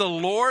 Then the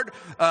Lord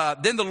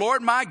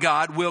my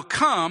God will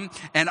come,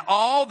 and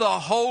all the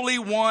holy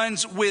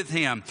ones with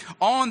him.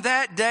 On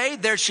that day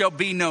there shall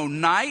be no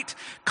night,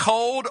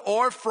 cold,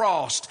 or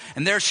frost,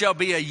 and there shall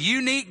be a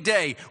unique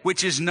day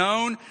which is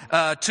known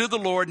to the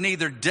Lord,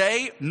 neither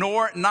day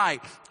nor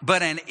night,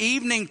 but an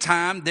evening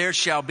time there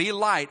shall be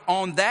light.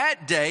 On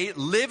that day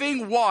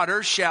living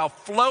water shall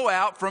flow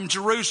out from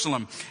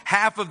Jerusalem,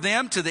 half of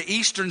them to the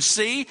eastern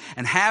sea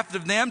and half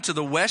of them to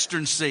the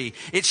western sea.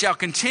 It shall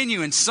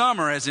continue in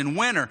summer as in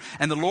winter,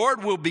 and the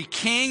Lord will be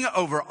king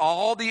over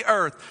all the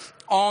earth.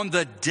 On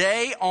that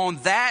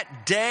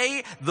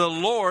day, the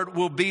Lord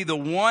will be the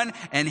one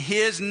and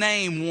his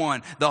name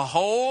one. The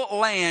whole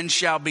land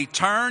shall be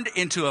turned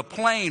into a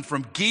plain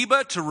from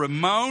Geba to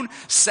Rimmon,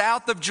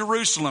 south of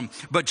Jerusalem.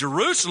 But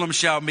Jerusalem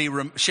shall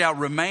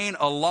remain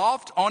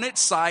aloft on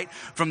its site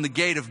from the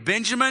gate of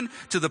Benjamin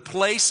to the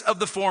place of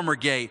the former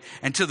gate,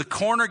 and to the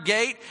corner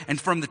gate, and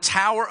from the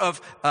tower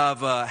of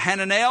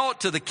Hananel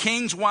to the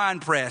king's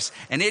winepress.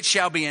 And it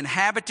shall be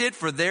inhabited,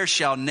 for there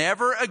shall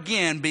never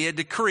again be a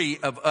decree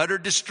of utter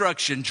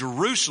destruction.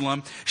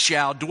 Jerusalem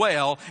shall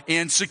dwell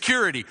in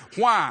security.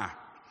 Why?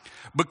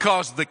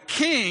 Because the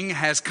king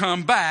has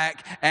come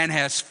back and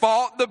has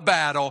fought the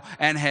battle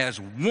and has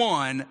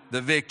won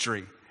the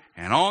victory.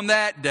 And on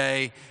that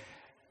day,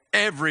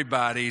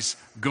 everybody's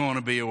going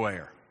to be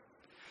aware.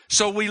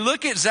 So we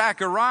look at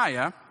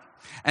Zechariah,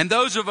 and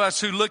those of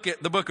us who look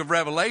at the book of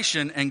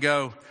Revelation and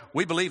go,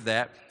 we believe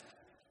that.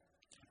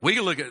 We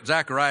can look at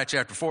Zechariah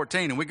chapter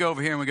 14 and we go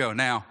over here and we go,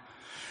 Now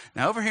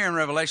over here in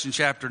Revelation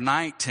chapter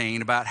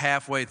 19, about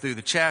halfway through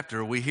the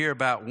chapter, we hear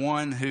about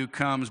one who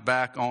comes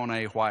back on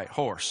a white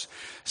horse.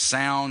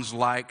 Sounds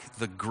like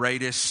the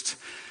greatest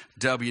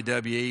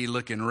WWE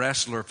looking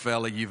wrestler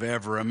fella you've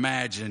ever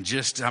imagined.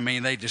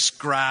 They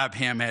describe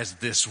him as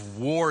this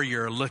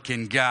warrior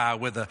looking guy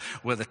with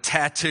a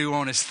tattoo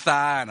on his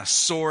thigh and a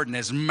sword in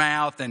his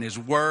mouth, and his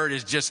word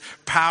is just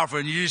powerful.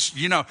 And you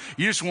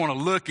just want to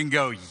look and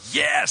go,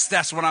 yes,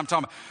 that's what I'm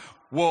talking about.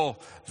 Well,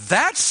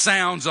 that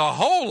sounds a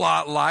whole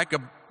lot like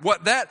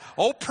what that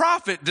old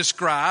prophet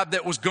described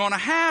that was going to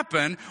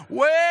happen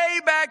way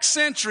back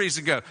centuries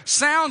ago.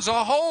 Sounds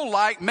a whole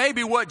like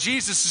maybe what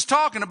Jesus is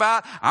talking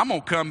about. I'm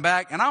going to come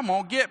back and I'm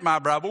going to get my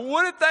bride. But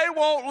what if they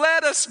won't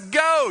let us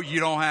go? You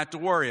don't have to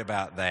worry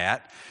about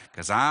that,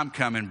 because I'm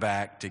coming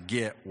back to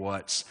get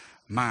what's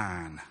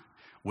mine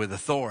with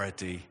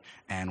authority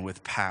and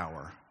with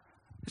power.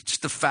 It's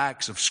just the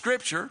facts of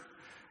Scripture.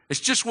 It's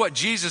just what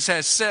Jesus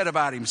has said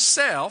about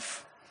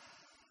himself.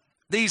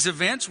 These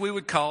events we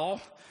would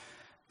call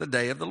the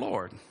day of the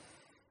Lord.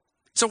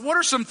 So what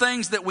are some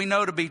things that we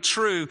know to be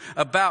true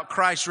about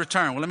Christ's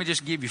return? Well, let me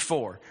just give you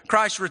 4.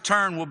 Christ's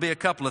return will be a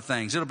couple of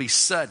things. It'll be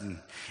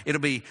sudden.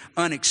 It'll be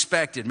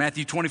unexpected.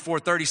 Matthew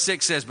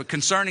 24:36 says, but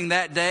concerning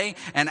that day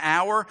and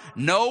hour,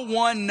 no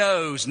one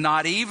knows,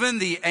 not even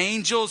the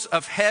angels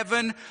of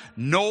heaven,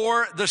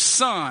 nor the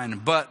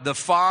Son, but the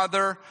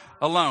Father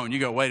alone. You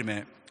go, wait a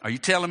minute. Are you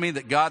telling me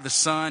that God the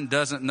Son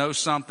doesn't know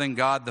something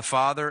God the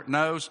Father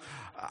knows?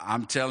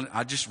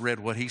 I just read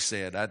what he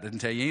said. I didn't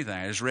tell you anything.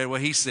 I just read what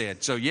he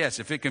said. So yes,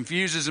 if it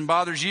confuses and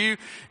bothers you,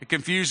 it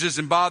confuses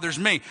and bothers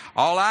me.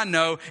 All I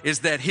know is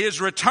that his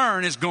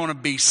return is going to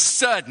be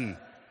sudden.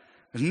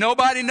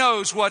 Nobody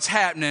knows what's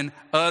happening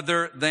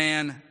other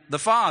than the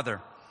Father.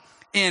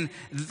 In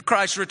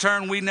Christ's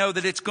return, we know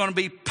that it's going to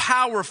be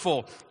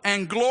powerful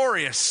and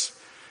glorious.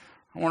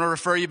 I want to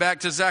refer you back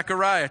to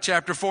Zechariah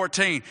chapter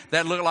 14.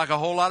 That looked like a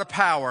whole lot of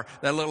power.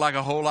 That looked like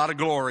a whole lot of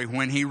glory.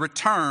 When he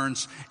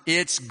returns,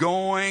 it's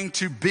going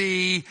to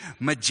be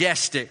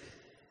majestic.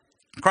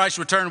 Christ's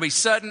return will be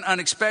sudden,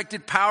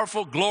 unexpected,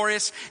 powerful,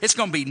 glorious. It's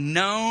going to be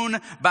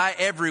known by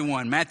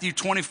everyone. Matthew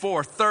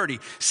 24:30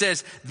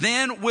 says,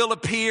 then will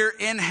appear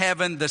in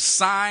heaven the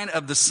sign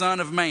of the Son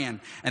of Man.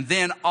 And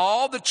then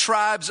all the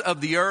tribes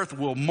of the earth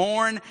will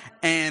mourn,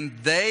 and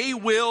they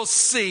will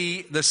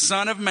see the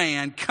Son of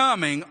Man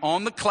coming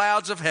on the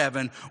clouds of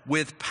heaven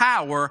with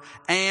power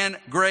and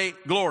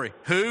great glory.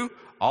 Who?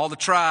 All the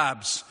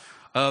tribes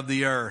of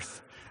the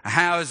earth.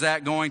 How is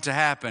that going to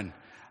happen?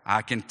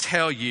 I can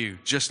tell you,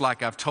 just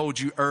like I've told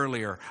you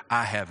earlier,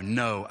 I have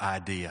no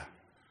idea.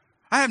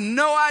 I have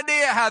no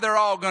idea how they're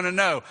all going to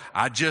know.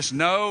 I just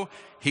know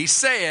he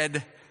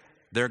said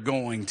they're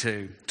going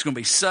to. It's going to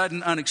be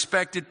sudden,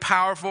 unexpected,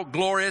 powerful,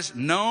 glorious,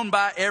 known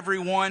by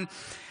everyone.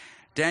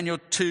 Daniel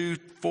 2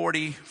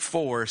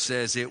 2:44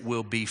 says it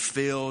will be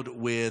filled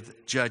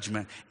with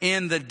judgment.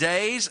 In the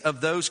days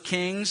of those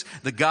kings,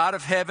 the God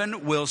of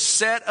heaven will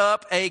set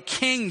up a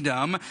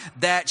kingdom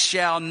that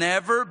shall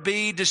never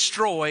be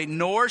destroyed,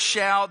 nor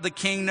shall the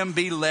kingdom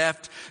be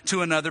left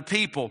to another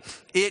people.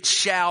 It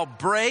shall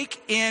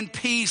break in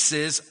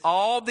pieces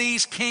all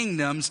these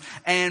kingdoms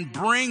and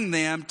bring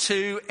them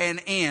to an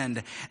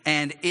end,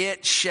 and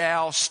it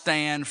shall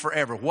stand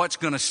forever. What's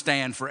going to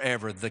stand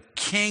forever? The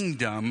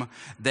kingdom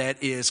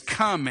that is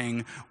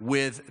coming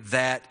with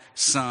that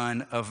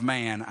Son of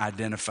Man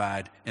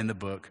identified in the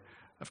book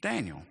of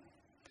Daniel.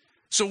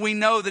 So we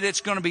know that it's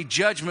going to be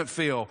judgment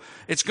filled.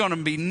 It's going to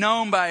be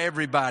known by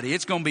everybody.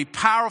 It's going to be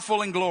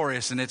powerful and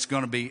glorious, and it's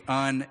going to be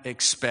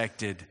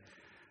unexpected.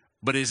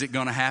 But is it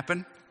going to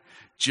happen?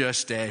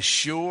 Just as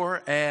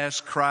sure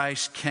as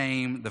Christ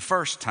came the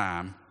first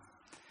time,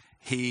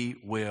 he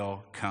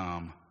will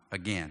come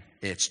again.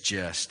 It's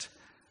just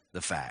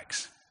the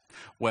facts.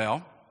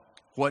 Well,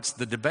 what's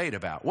the debate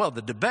about? Well,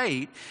 the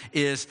debate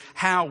is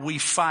how we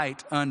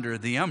fight under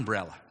the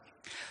umbrella.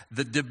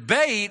 The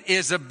debate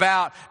is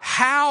about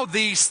how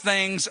these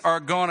things are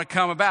going to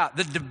come about.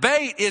 The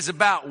debate is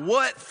about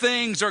what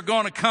things are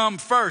going to come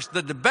first.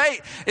 The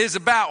debate is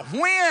about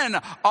when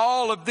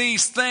all of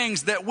these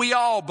things that we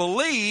all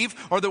believe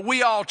or that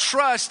we all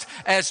trust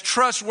as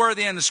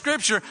trustworthy in the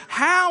Scripture,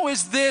 how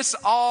is this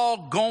all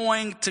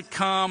going to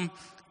come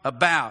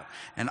about?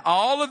 And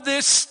all of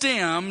this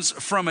stems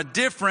from a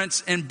difference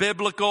in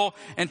biblical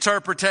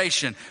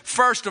interpretation.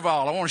 First of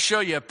all, I want to show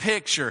you a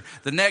picture.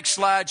 The next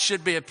slide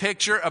should be a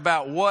picture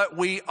about what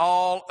we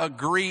all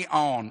agree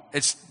on.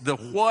 It's the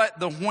what,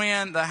 the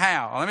when, the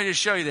how. Let me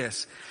just show you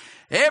this.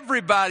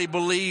 Everybody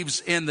believes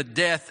in the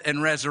death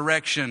and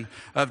resurrection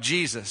of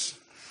Jesus.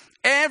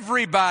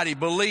 Everybody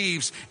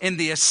believes in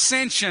the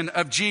ascension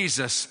of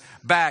Jesus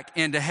back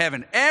into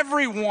heaven.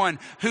 Everyone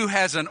who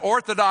has an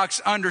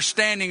orthodox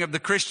understanding of the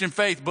Christian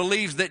faith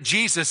believes that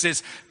Jesus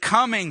is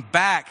coming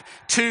back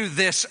to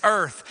this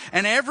earth.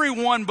 And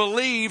everyone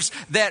believes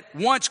that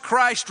once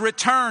Christ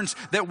returns,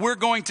 that we're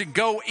going to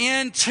go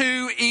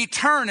into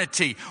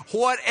eternity.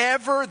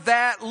 Whatever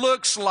that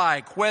looks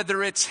like,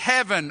 whether it's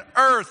heaven,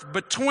 earth,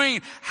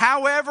 between,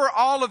 however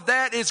all of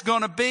that is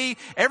going to be,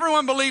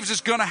 everyone believes it's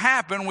going to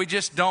happen. We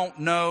just don't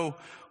know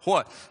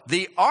what?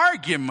 The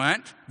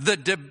argument, the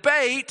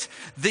debate,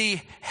 the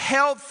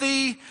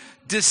healthy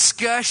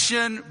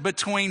discussion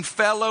between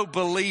fellow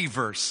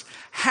believers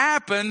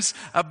happens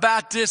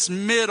about this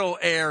middle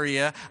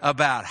area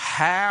about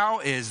how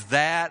is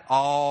that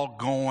all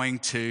going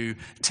to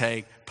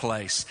take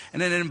place.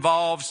 And it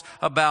involves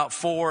about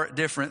 4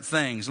 different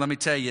things. Let me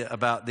tell you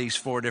about these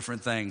 4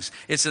 different things.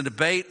 It's a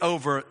debate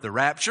over the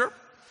rapture.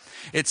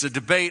 It's a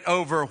debate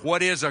over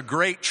what is a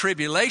great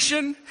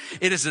tribulation.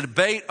 It is a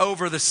debate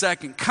over the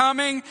second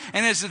coming.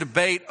 And it's a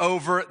debate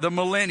over the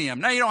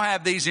millennium. Now, you don't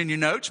have these in your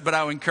notes, but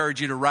I would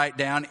encourage you to write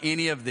down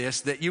any of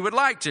this that you would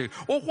like to.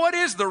 Well, what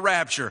is the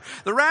rapture?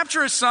 The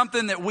rapture is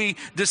something that we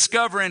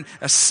discover in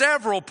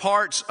several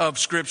parts of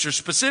Scripture,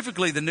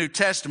 specifically the New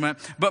Testament,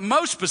 but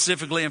most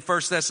specifically in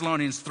 1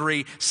 Thessalonians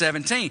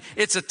 3:17.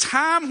 It's a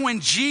time when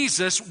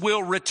Jesus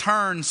will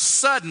return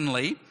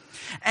suddenly,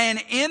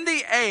 and in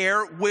the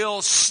air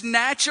will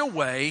snatch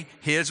away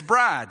his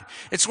bride.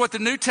 It's what the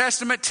New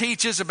Testament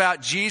teaches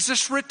about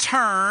Jesus'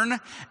 return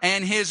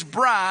and his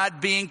bride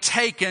being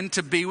taken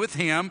to be with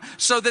him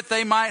so that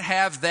they might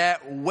have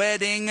that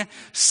wedding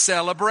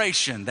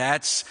celebration.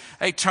 That's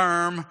a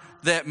term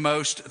that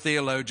most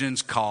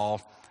theologians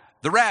call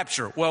the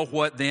rapture. Well,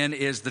 what then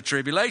is the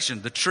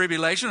tribulation? The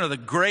tribulation, or the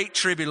Great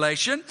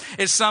Tribulation,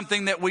 is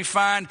something that we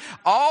find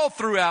all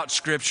throughout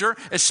Scripture,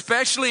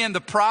 especially in the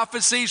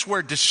prophecies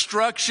where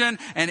destruction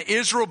and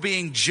Israel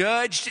being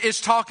judged is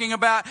talking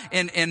about.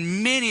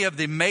 In many of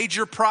the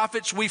major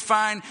prophets, we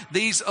find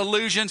these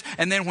allusions.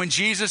 And then when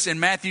Jesus in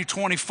Matthew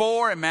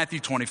 24 and Matthew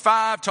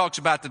 25 talks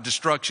about the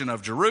destruction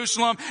of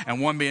Jerusalem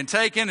and one being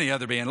taken and the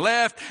other being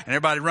left and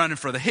everybody running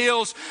for the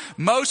hills,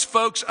 most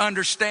folks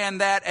understand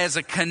that as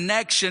a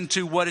connection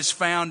to what is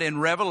found in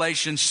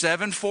Revelation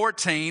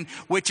 7:14,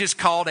 which is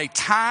called a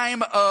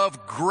time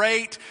of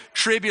great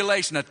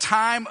tribulation, a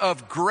time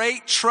of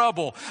great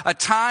trouble, a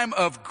time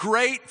of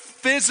great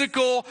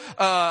physical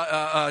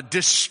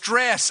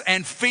distress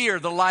and fear,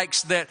 the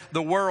likes that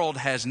the world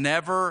has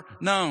never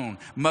known.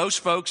 Most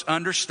folks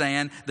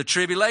understand the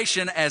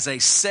tribulation as a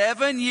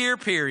 7-year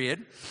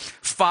period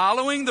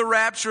following the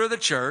rapture of the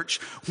church,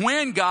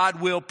 when God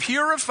will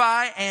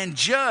purify and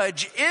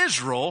judge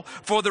Israel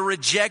for the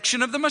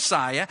rejection of the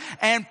Messiah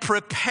and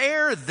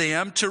prepare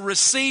them to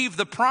receive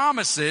the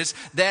promises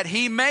that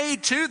he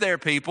made to their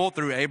people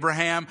through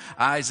Abraham,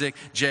 Isaac,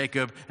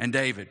 Jacob, and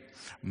David.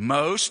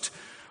 Most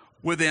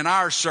within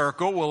our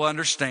circle will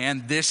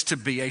understand this to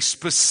be a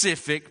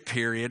specific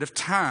period of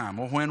time.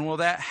 Well, when will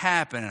that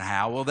happen and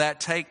how will that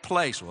take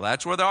place? Well,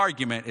 that's where the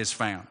argument is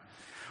found.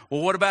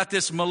 Well, what about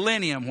this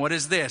millennium? What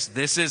is this?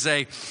 This is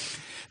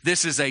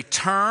a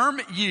term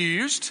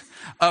used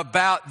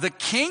about the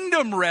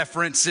kingdom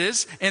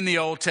references in the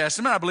Old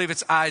Testament. I believe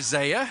it's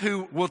Isaiah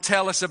who will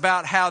tell us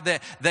about how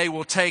they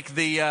will take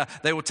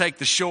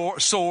the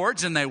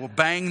swords and they will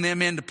bang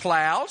them into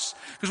plows,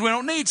 because we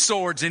don't need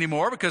swords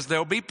anymore because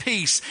there'll be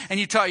peace. And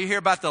you hear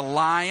about the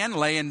lion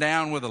laying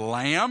down with a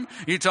lamb.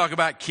 You talk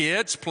about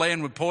kids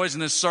playing with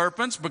poisonous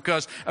serpents,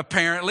 because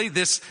apparently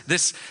this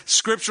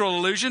scriptural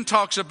allusion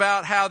talks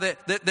about how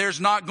that there's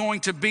not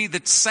going to be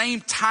the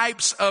same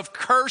types of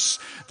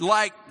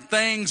curse-like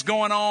things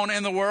going on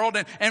in the world,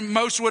 and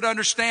most would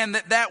understand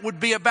that would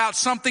be about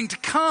something to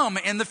come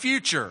in the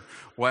future.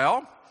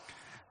 Well,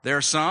 there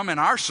are some in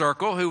our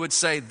circle who would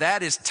say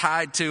that is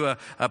tied to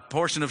a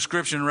portion of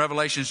Scripture in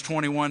Revelations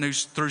 21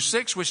 through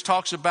 6, which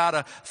talks about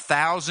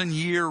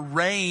 1,000-year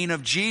reign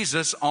of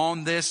Jesus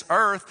on this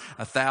earth,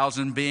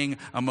 1,000 being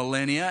a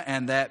millennia,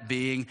 and that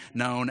being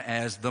known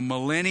as the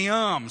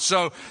millennium.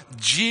 So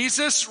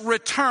Jesus'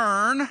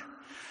 return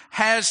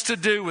has to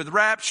do with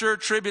rapture,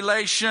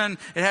 tribulation.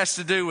 It has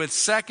to do with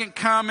second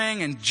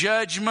coming and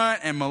judgment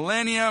and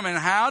millennium. And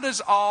how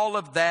does all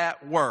of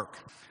that work?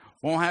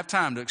 Won't have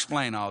time to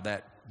explain all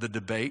that, the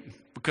debate,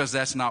 because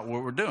that's not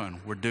what we're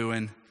doing. We're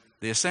doing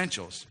the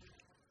essentials.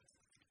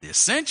 The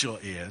essential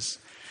is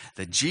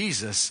that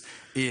Jesus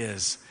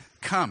is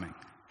coming.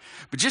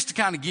 But just to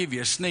kind of give you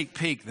a sneak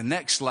peek, the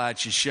next slide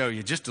should show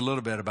you just a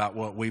little bit about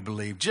what we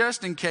believe.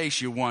 Just in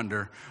case you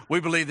wonder, we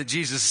believe that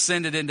Jesus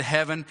ascended into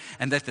heaven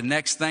and that the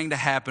next thing to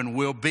happen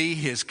will be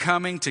his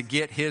coming to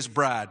get his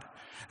bride.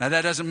 Now,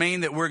 that doesn't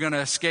mean that we're going to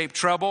escape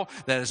trouble,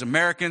 that as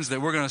Americans,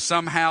 that we're going to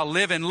somehow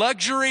live in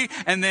luxury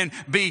and then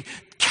be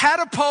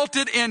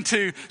catapulted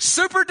into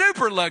super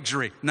duper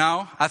luxury.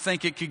 No, I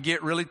think it could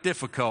get really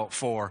difficult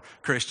for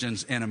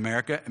Christians in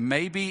America.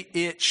 Maybe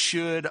it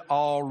should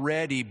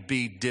already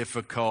be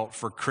difficult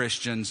for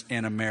Christians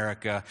in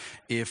America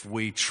if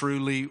we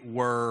truly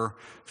were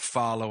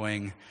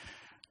following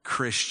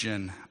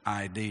Christian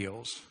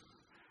ideals.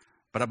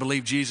 But I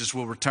believe Jesus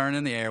will return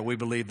in the air. We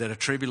believe that a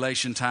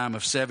tribulation time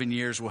of 7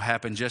 years will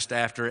happen just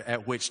after,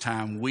 at which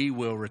time we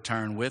will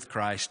return with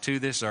Christ to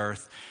this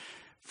earth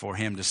for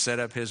him to set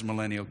up his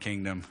millennial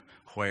kingdom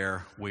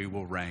where we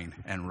will reign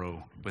and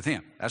rule with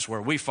him. That's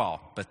where we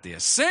fall. But the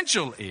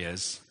essential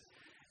is,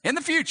 in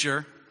the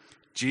future,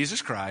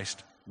 Jesus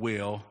Christ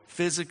will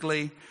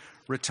physically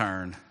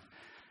return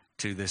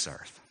to this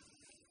earth.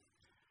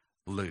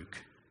 Luke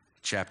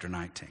chapter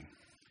 19.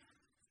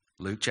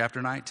 Luke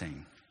chapter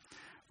 19.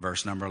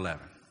 Verse number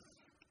 11.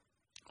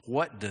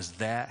 What does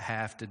that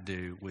have to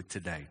do with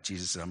today?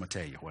 Jesus said, I'm going to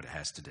tell you what it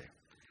has to do.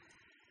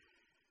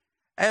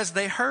 As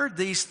they heard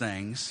these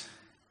things,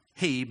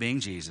 he,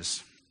 being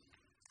Jesus,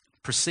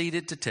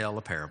 proceeded to tell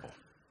a parable,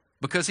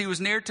 because he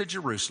was near to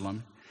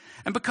Jerusalem,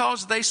 and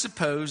because they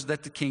supposed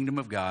that the kingdom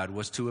of God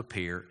was to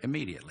appear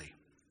immediately.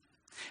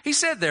 He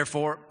said,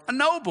 therefore, a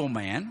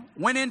nobleman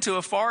went into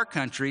a far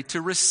country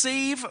to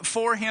receive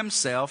for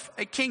himself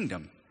a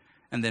kingdom,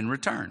 and then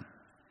return.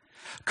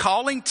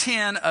 Calling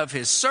 10 of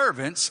his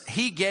servants,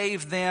 he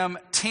gave them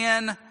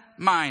 10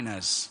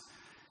 minas,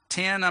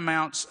 10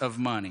 amounts of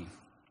money,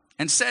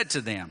 and said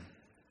to them,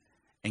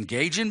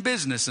 engage in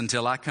business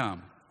until I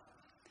come.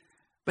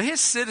 But his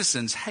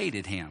citizens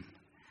hated him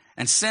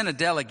and sent a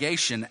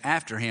delegation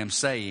after him,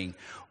 saying,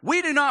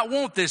 we do not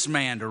want this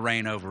man to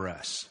reign over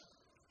us.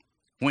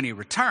 When he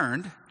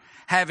returned,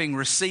 having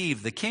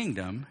received the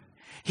kingdom,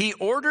 he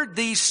ordered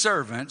these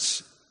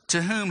servants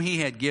to whom he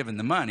had given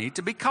the money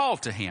to be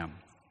called to him,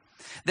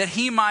 that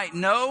he might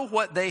know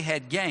what they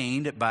had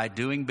gained by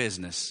doing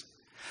business.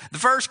 The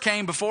first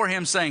came before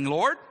him, saying,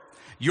 Lord,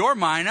 your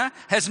mina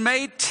has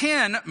made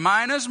 10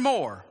 minas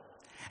more.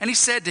 And he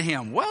said to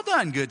him, well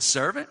done, good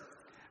servant.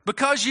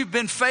 Because you've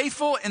been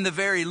faithful in the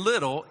very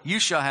little, you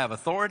shall have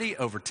authority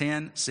over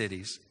 10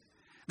 cities.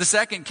 The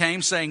second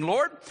came, saying,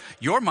 Lord,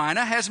 your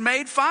mina has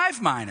made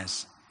 5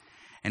 minas.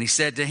 And he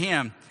said to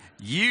him,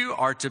 you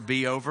are to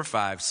be over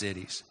 5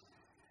 cities.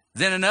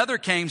 Then another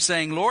came,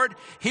 saying, Lord,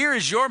 here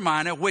is your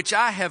mina, which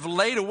I have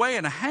laid away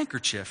in a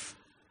handkerchief,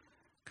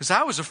 because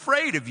I was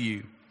afraid of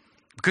you,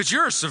 because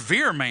you're a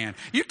severe man.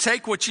 You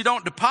take what you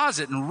don't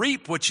deposit and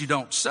reap what you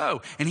don't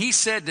sow. And he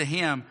said to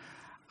him,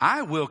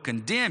 I will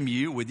condemn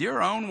you with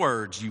your own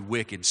words, you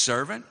wicked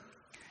servant.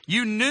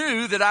 You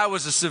knew that I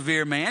was a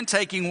severe man,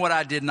 taking what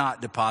I did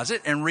not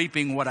deposit and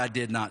reaping what I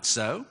did not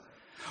sow.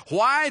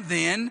 Why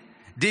then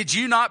did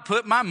you not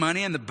put my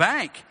money in the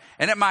bank?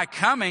 And at my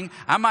coming,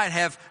 I might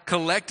have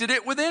collected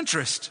it with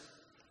interest.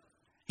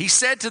 He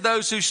said to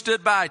those who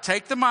stood by,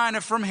 take the mina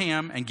from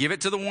him and give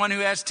it to the one who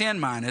has 10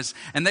 minas.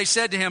 And they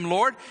said to him,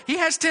 Lord, he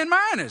has 10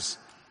 minas.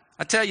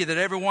 I tell you that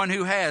everyone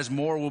who has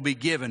more will be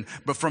given,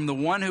 but from the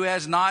one who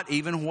has not,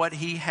 even what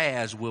he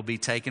has will be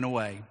taken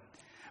away.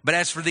 But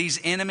as for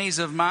these enemies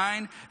of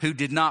mine who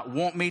did not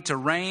want me to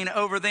reign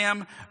over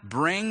them,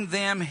 bring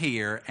them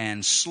here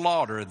and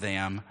slaughter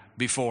them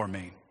before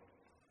me.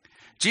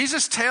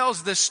 Jesus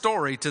tells this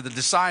story to the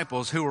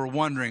disciples who are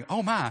wondering,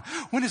 oh my,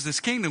 when is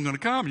this kingdom going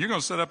to come? You're going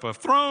to set up a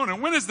throne,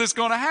 and when is this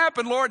going to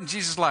happen, Lord? And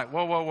Jesus is like,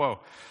 whoa, whoa, whoa.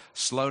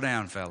 Slow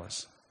down,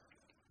 fellas.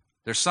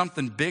 There's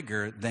something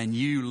bigger than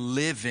you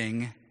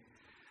living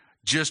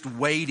just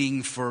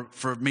waiting for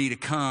me to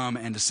come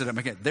and to sit up.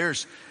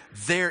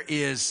 There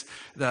is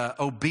the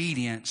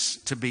obedience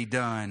to be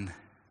done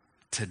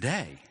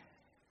today.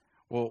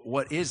 Well,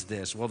 what is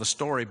this? Well, the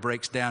story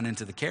breaks down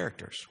into the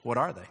characters. What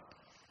are they?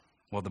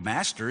 Well, the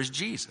master is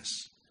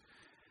Jesus.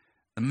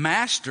 The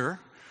master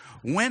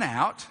went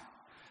out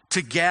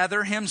to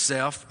gather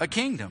himself a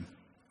kingdom.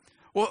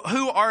 Well,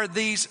 who are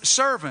these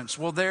servants?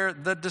 Well, they're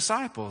the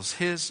disciples,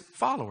 his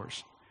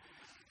followers.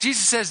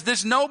 Jesus says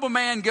this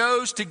nobleman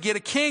goes to get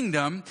a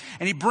kingdom,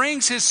 and he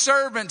brings his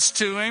servants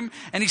to him,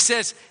 and he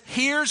says,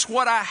 here's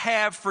what I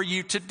have for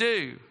you to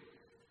do.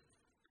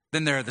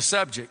 Then there are the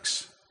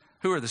subjects.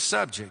 Who are the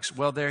subjects?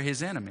 Well, they're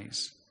his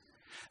enemies.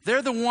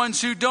 They're the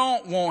ones who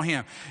don't want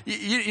him.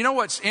 You know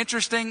what's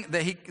interesting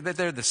that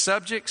they're the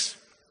subjects?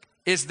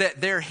 Is that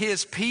they're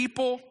his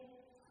people,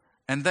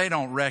 and they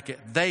don't reckon.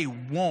 They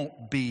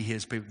won't be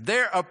his people.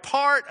 They're a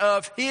part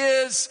of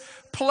his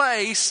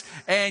place,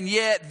 and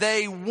yet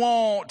they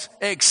won't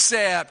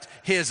accept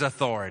his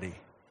authority.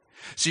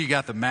 So you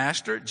got the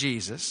master,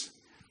 Jesus.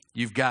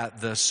 You've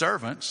got the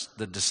servants,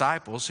 the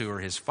disciples who are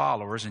his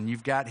followers, and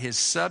you've got his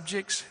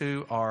subjects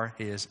who are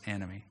his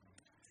enemy.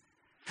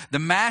 The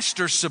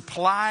master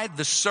supplied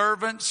the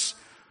servants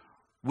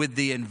with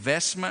the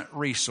investment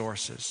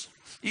resources.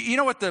 You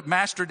know what the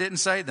master didn't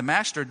say? The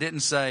master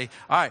didn't say,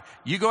 all right,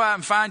 you go out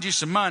and find you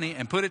some money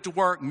and put it to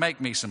work and make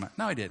me some money.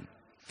 No, he didn't.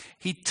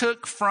 He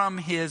took from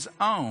his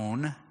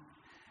own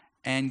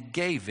and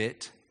gave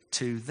it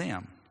to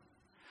them.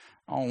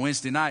 On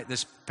Wednesday night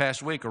this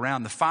past week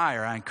around the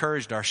fire, I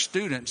encouraged our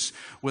students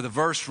with a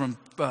verse from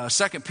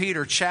 2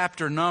 Peter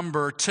chapter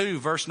number 2,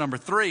 verse number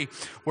 3,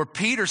 where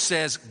Peter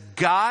says,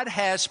 God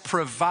has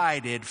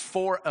provided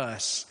for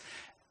us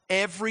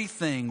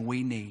everything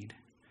we need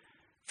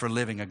for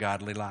living a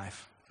godly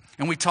life.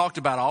 And we talked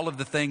about all of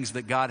the things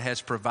that God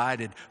has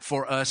provided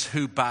for us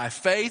who by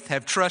faith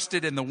have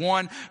trusted in the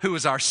one who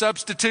is our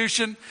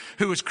substitution,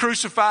 who was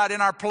crucified in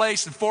our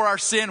place and for our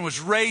sin, was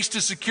raised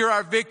to secure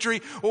our victory.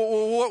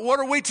 What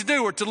are we to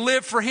do? We're to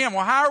live for him.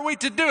 Well, how are we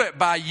to do it?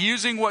 By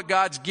using what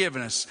God's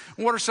given us.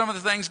 What are some of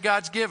the things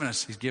God's given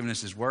us? He's given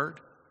us his word.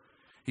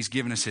 He's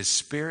given us his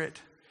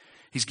spirit.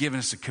 He's given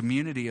us a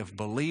community of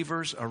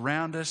believers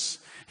around us.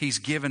 He's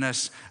given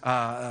us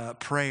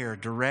prayer,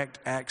 direct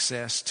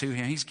access to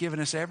him. He's given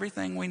us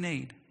everything we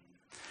need.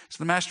 So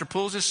the master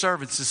pulls his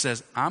servants and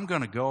says, I'm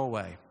going to go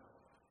away.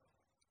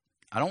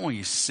 I don't want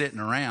you sitting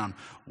around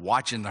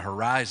watching the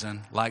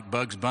horizon like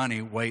Bugs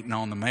Bunny waiting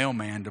on the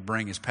mailman to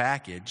bring his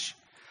package.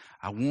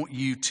 I want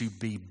you to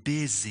be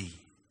busy.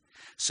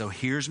 So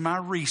here's my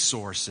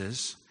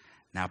resources.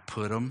 Now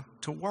put them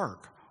to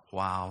work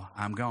while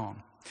I'm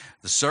gone.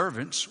 The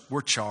servants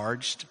were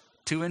charged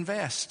to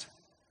invest.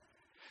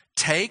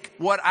 Take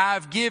what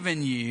I've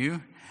given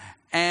you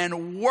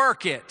and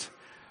work it.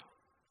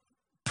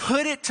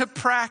 Put it to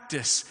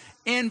practice.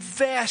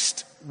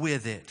 Invest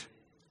with it.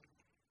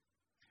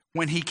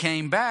 When he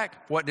came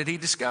back, what did he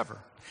discover?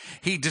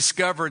 He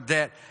discovered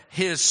that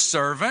his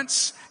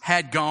servants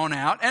had gone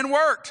out and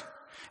worked.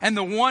 And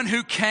the one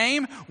who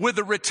came with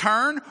a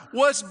return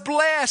was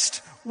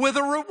blessed with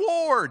a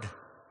reward.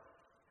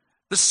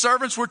 The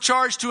servants were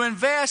charged to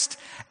invest,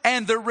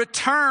 and the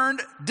return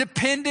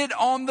depended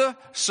on the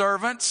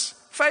servant's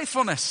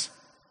faithfulness.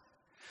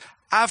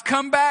 I've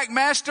come back,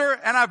 master,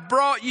 and I've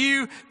brought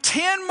you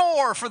 10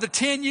 more for the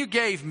 10 you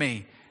gave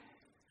me.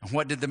 And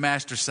what did the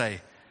master say?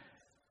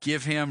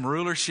 Give him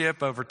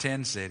rulership over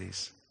 10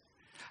 cities.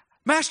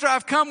 Master,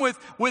 I've come with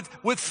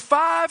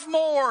 5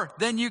 more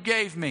than you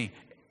gave me.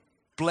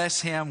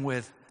 Bless him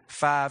with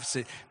 5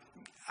 cities.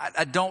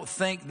 I don't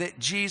think that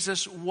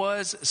Jesus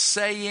was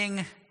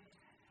saying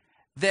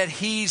that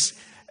he's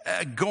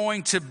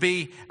going to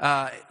be,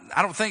 I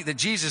don't think that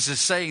Jesus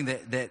is saying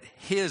that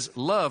his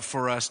love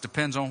for us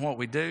depends on what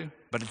we do.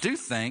 But I do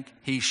think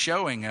he's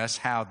showing us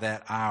how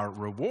that our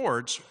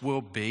rewards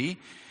will be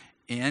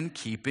in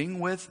keeping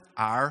with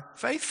our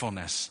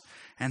faithfulness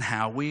and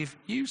how we've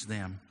used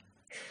them.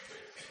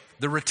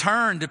 The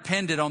return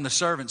depended on the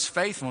servant's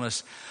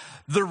faithfulness.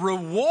 The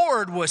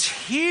reward was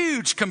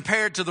huge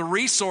compared to the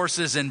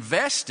resources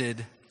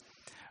invested,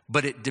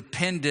 but it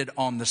depended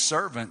on the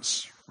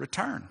servant's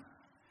return.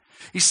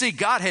 You see,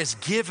 God has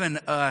given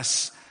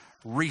us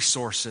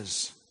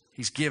resources.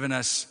 He's given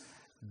us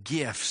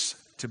gifts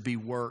to be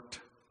worked.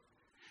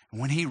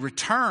 And when he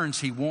returns,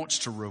 he wants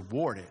to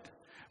reward it.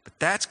 But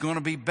that's going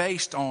to be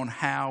based on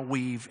how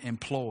we've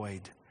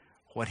employed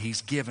what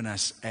he's given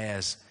us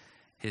as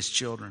his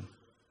children.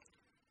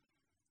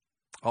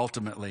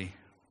 Ultimately,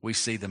 we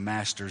see the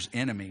master's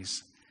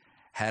enemies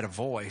had a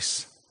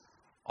voice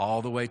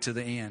all the way to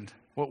the end.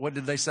 What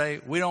did they say?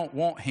 We don't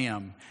want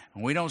him.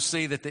 And we don't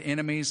see that the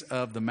enemies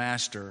of the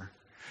master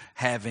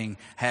having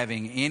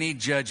any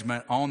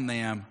judgment on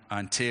them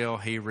until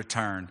he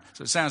returned.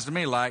 So it sounds to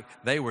me like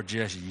they were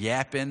just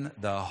yapping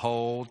the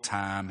whole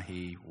time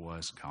he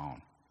was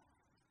gone.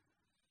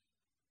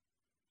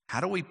 How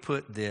do we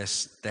put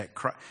this? That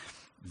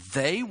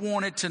they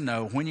wanted to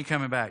know, when you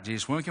coming back,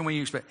 Jesus? When can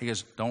we expect? He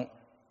goes, don't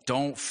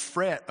Don't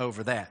fret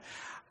over that.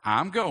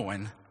 I'm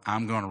going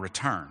to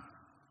return.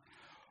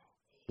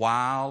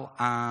 While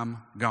I'm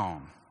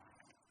gone,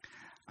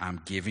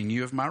 I'm giving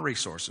you of my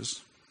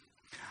resources.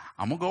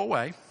 I'm going to go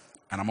away,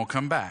 and I'm going to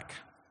come back.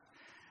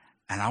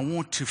 And I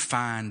want to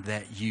find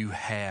that you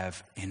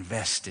have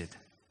invested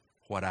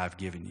what I've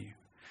given you,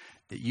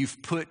 that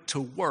you've put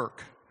to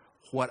work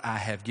what I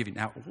have given.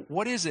 Now,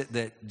 what is it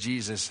that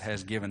Jesus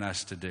has given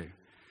us to do?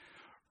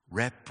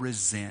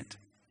 Represent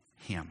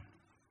him.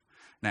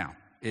 Now,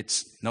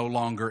 it's no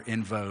longer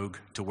in vogue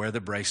to wear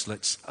the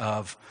bracelets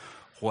of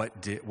what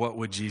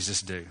would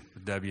Jesus do?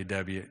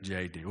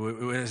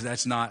 WWJD.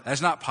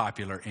 That's not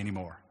popular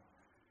anymore.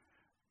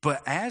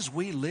 But as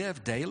we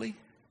live daily,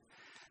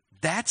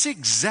 that's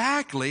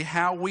exactly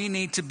how we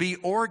need to be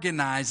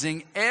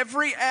organizing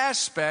every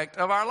aspect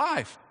of our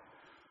life.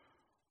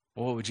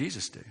 Well, what would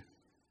Jesus do?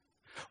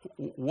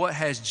 What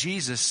has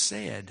Jesus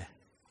said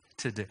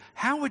to do?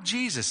 How would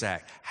Jesus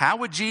act? How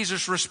would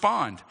Jesus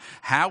respond?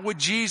 How would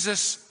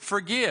Jesus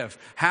forgive?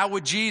 How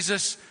would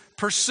Jesus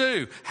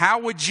pursue? How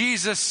would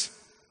Jesus?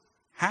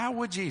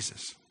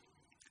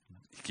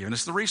 He's given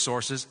us the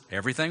resources,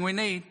 everything we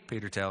need,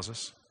 Peter tells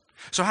us.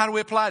 So how do we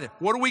apply that?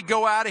 What do we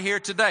go out of here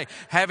today,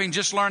 having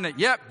just learned that,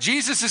 yep,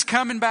 Jesus is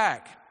coming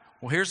back?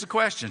 Well, here's the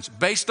questions.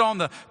 Based on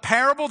the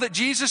parable that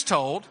Jesus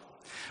told,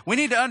 we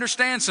need to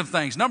understand some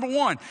things. Number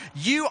one,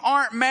 you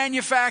aren't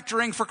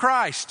manufacturing for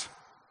Christ.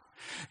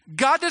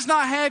 God does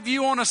not have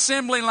you on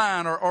assembly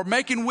line or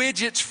making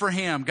widgets for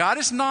him. God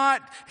is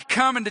not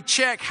coming to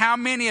check how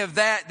many of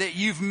that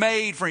you've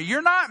made for him.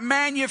 You're not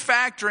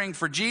manufacturing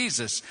for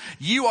Jesus.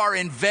 You are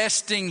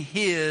investing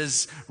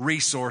his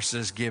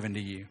resources given to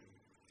you.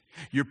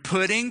 You're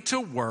putting to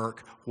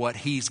work what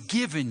he's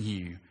given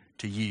you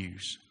to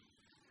use.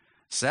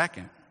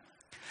 Second,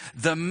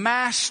 the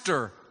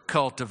master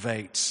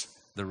cultivates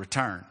the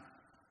return.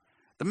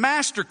 The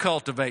master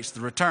cultivates the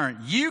return.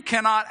 You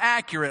cannot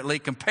accurately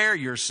compare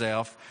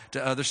yourself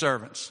to other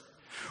servants.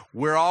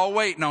 We're all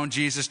waiting on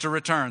Jesus to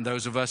return,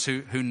 those of us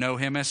who know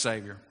him as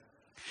Savior.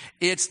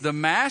 It's the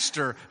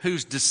master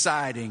who's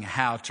deciding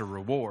how to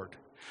reward.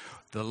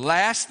 The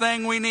last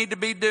thing we need to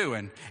be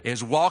doing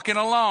is walking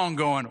along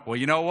going, well,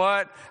 you know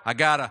what? I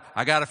got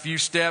a few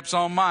steps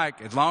on Mike.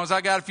 As long as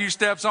I got a few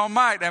steps on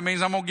Mike, that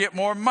means I'm going to get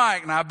more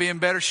Mike and I'll be in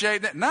better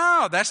shape.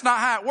 No, that's not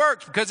how it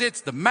works, because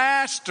it's the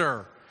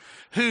master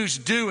who's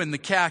doing the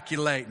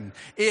calculating.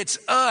 It's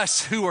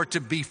us who are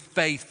to be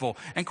faithful.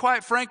 And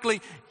quite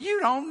frankly, you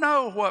don't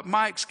know what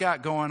Mike's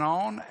got going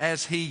on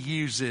as he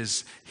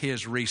uses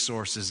his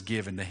resources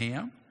given to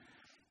him.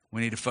 We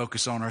need to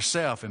focus on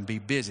ourselves and be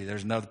busy.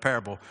 There's another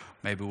parable,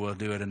 maybe we'll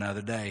do it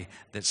another day,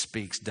 that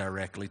speaks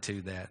directly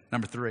to that.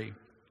 Number 3,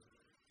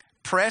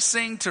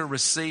 pressing to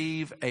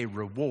receive a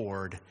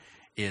reward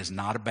is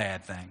not a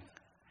bad thing.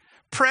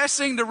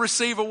 Pressing to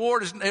receive a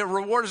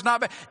reward is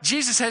not bad.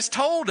 Jesus has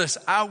told us,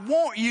 I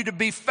want you to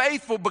be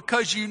faithful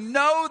because you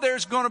know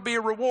there's going to be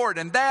a reward,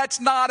 and that's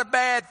not a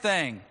bad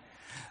thing.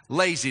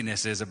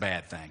 Laziness is a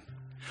bad thing.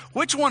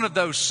 Which one of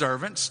those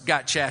servants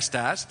got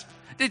chastised?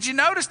 Did you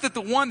notice that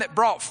the one that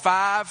brought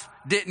 5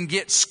 didn't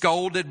get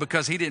scolded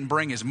because he didn't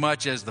bring as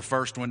much as the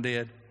first one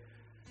did?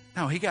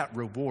 No, he got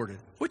rewarded.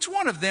 Which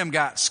one of them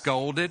got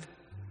scolded?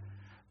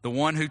 The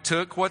one who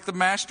took what the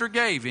master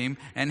gave him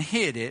and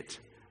hid it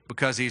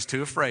because he's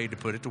too afraid to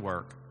put it to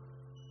work.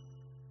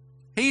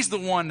 He's the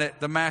one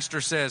that the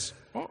master says,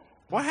 well,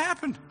 what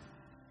happened?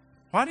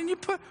 Why didn't you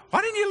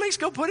at least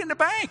go put it in the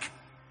bank?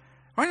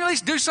 Why didn't you at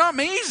least do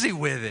something easy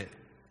with it?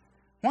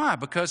 Why?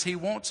 Because he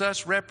wants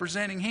us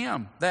representing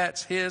him.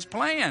 That's his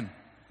plan.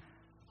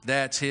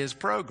 That's his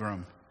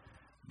program.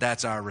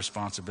 That's our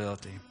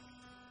responsibility.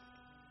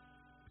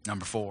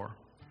 Number 4,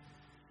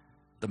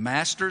 the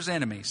master's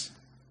enemies.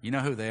 You know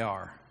who they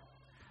are.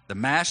 The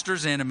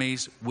master's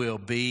enemies will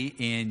be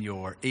in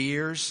your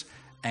ears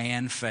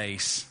and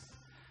face.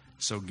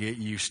 So get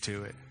used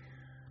to it.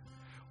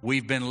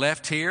 We've been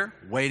left here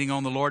waiting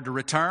on the Lord to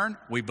return.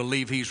 We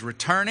believe he's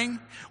returning.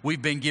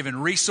 We've been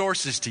given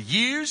resources to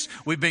use.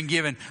 We've been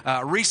given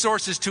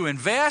resources to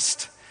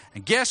invest.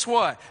 And guess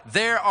what?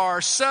 There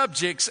are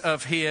subjects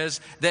of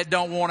his that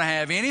don't want to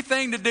have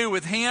anything to do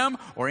with him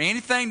or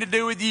anything to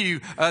do with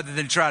you other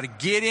than try to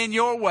get in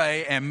your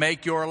way and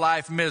make your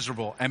life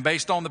miserable. And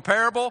based on the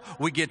parable,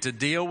 we get to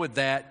deal with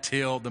that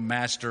till the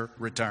master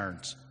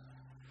returns.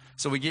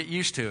 So we get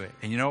used to it.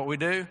 And you know what we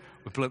do?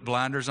 We put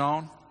blinders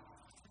on.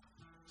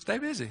 Stay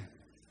busy.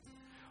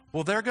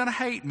 Well, they're going to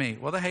hate me.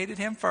 Well, they hated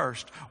him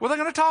first. Well, they're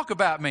going to talk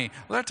about me.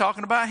 Well, they're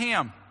talking about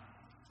him.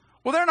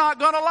 Well, they're not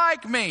going to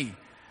like me.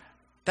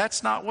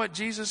 That's not what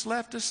Jesus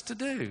left us to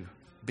do,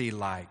 be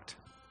liked.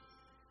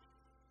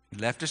 He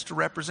left us to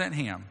represent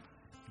him,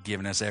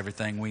 giving us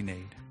everything we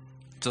need.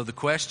 So the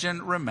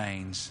question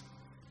remains,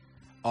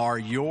 are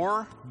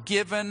your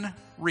given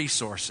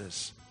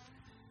resources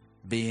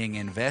being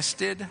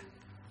invested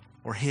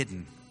or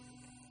hidden?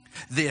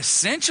 The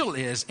essential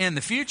is in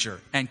the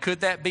future. And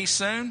could that be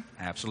soon?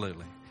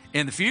 Absolutely.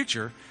 In the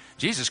future,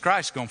 Jesus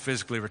Christ is going to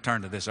physically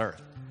return to this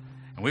earth.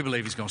 And we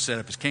believe he's going to set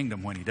up his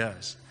kingdom when he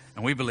does.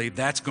 And we believe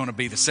that's going to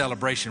be the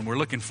celebration we're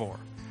looking for.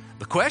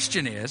 The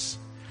question is,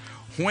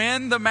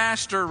 when the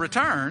master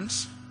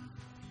returns,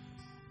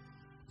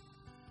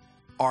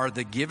 are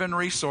the given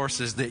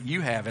resources that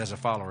you have as a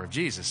follower of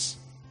Jesus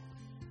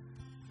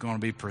going to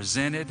be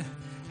presented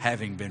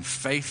having been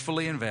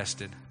faithfully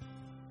invested?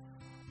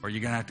 Or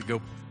you're going to have to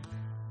go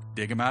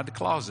dig them out of the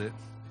closet?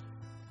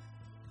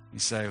 You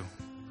say,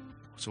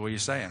 so what are you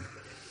saying?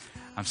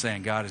 I'm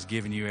saying God has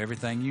given you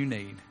everything you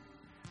need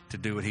to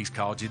do what He's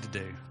called you to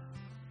do.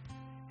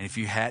 And if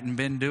you hadn't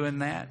been doing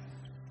that,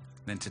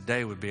 then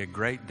today would be a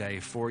great day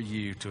for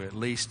you to at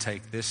least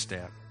take this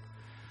step.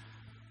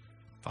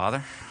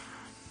 Father,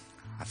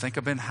 I think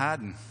I've been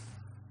hiding.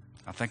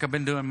 I think I've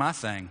been doing my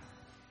thing.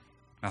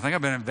 I think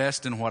I've been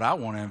investing what I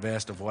want to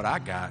invest of what I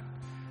got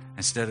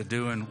instead of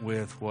doing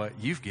with what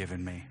you've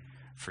given me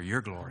for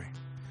your glory.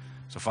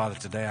 So, Father,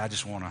 today I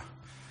just want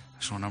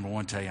to, number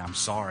one, tell you I'm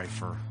sorry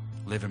for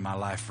living my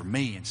life for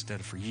me instead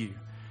of for you.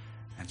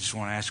 I just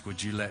want to ask,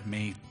 would you let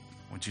me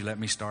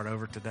start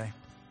over today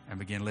and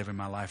begin living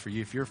my life for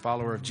you? If you're a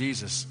follower of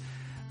Jesus,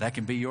 that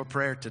can be your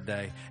prayer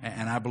today.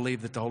 And I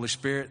believe that the Holy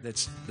Spirit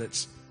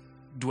that's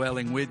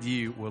dwelling with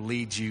you will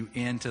lead you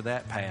into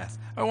that path.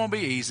 It won't be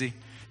easy.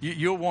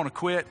 You'll want to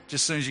quit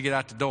just as soon as you get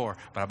out the door,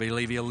 but I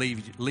believe He'll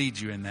lead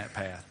you in that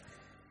path.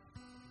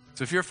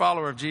 So if you're a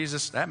follower of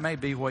Jesus, that may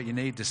be what you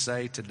need to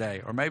say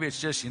today. Or maybe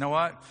it's just, you know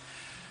what?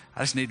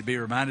 I just need to be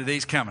reminded that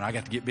He's coming. I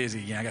got to get busy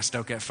again. I got to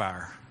stoke that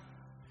fire.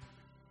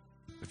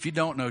 If you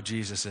don't know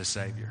Jesus as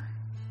Savior,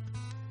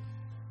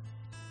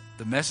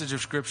 the message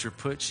of Scripture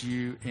puts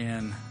you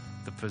in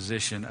the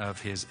position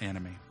of His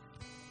enemy.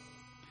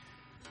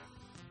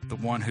 The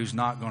one who's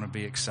not going to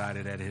be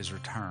excited at His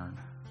return.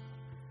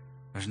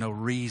 There's no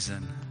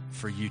reason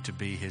for you to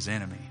be His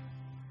enemy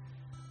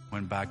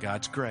when by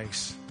God's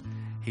grace,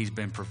 He's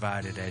been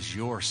provided as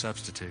your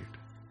substitute.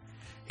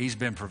 He's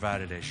been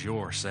provided as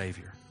your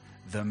Savior.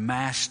 The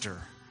Master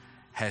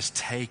has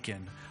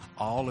taken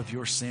all of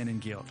your sin and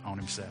guilt on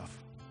Himself,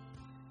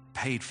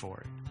 paid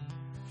for it,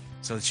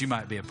 so that you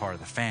might be a part of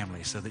the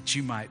family, so that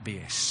you might be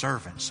a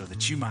servant, so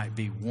that you might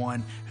be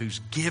one who's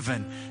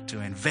given to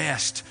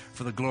invest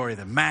for the glory of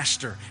the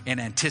Master in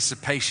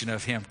anticipation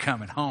of Him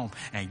coming home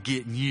and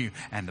getting you,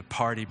 and the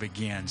party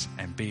begins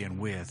and being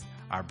with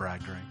our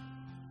bridegroom.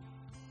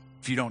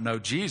 If you don't know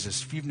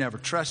Jesus, if you've never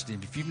trusted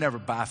Him, if you've never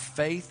by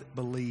faith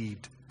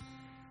believed,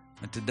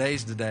 then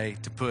today's the day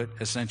to put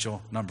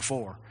essential number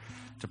 4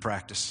 to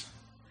practice.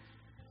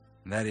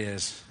 And that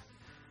is,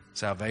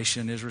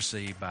 salvation is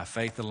received by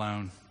faith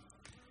alone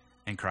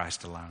in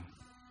Christ alone.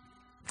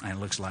 And it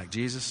looks like,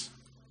 Jesus,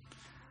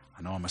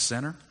 I know I'm a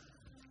sinner.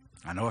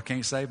 I know I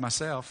can't save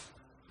myself,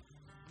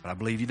 but I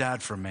believe You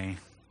died for me.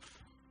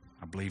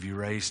 I believe You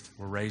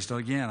were raised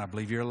again. I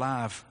believe You're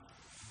alive.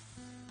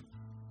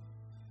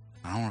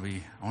 I want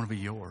to be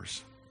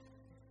Yours.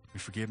 Will You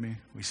forgive me?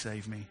 Will You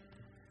save me?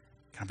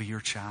 Can I be Your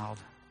child?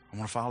 I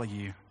want to follow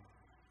You.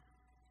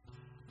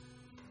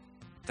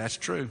 If that's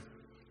true,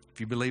 if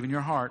you believe in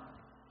your heart,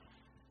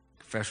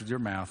 confess with your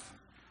mouth,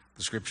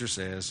 the Scripture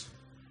says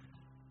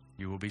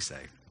you will be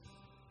saved.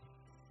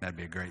 That'd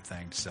be a great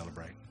thing to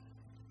celebrate.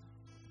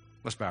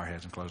 Let's bow our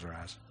heads and close our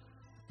eyes.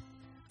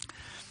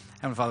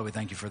 Heavenly Father, we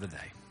thank You for the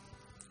day.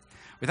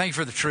 We thank You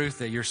for the truth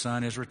that Your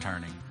Son is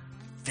returning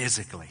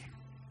physically.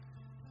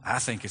 I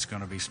think it's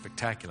going to be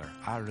spectacular.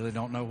 I really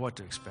don't know what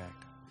to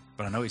expect,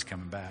 but I know He's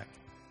coming back.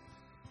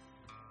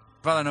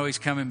 Father, I know He's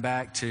coming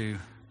back to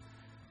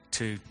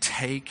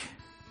take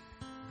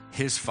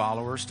His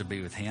followers to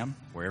be with Him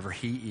wherever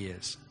He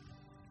is.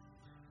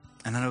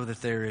 And I know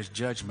that there is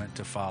judgment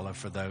to follow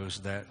for those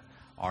that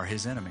are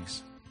His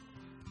enemies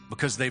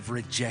because they've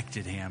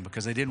rejected Him,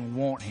 because they didn't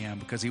want Him,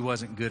 because He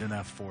wasn't good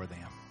enough for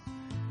them.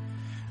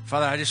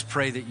 Father, I just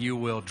pray that You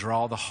will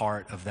draw the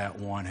heart of that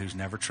one who's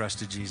never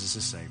trusted Jesus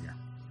as Savior.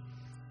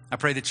 I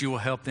pray that You will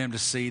help them to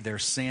see their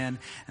sin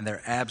and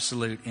their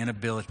absolute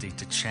inability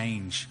to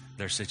change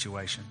their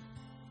situation.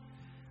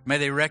 May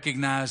they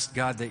recognize,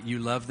 God, that You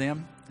love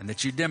them and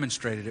that You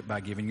demonstrated it by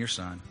giving Your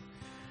Son.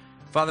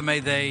 Father, may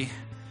they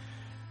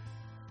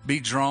be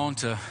drawn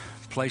to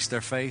place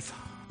their faith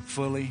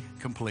fully,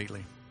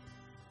 completely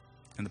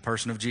in the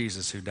person of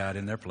Jesus who died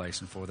in their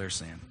place and for their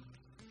sin.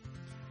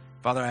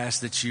 Father, I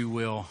ask that You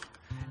will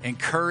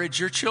encourage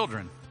Your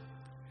children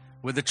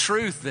with the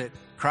truth that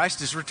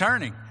Christ is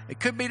returning. It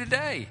could be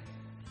today.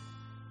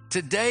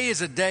 Today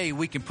is a day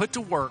we can put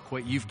to work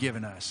what You've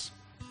given us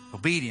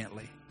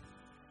obediently.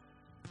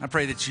 I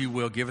pray that You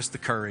will give us the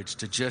courage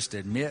to just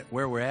admit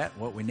where we're at,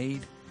 what we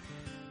need.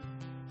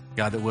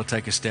 God, that we'll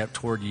take a step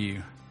toward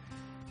You,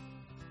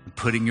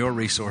 putting Your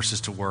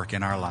resources to work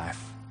in our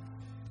life,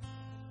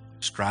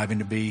 striving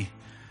to be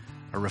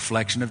a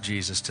reflection of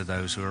Jesus to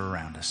those who are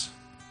around us.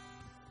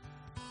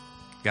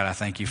 God, I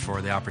thank You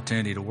for the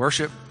opportunity to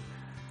worship.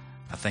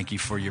 I thank You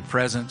for Your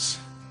presence.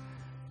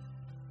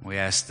 We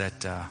ask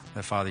that,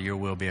 Father, Your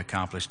will be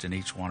accomplished in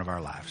each one of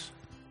our lives.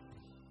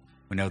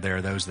 We know there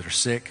are those that are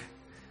sick,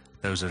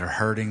 those that are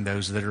hurting,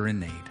 those that are in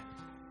need.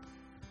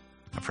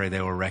 I pray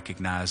they will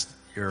recognize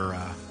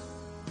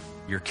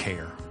Your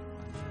care.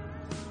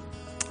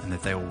 and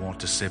that they will want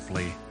to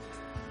simply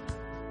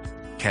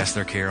cast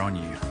their care on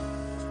you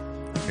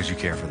because you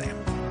care for them.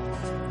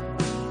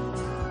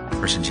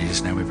 First, in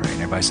Jesus' name we pray.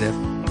 And everybody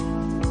said,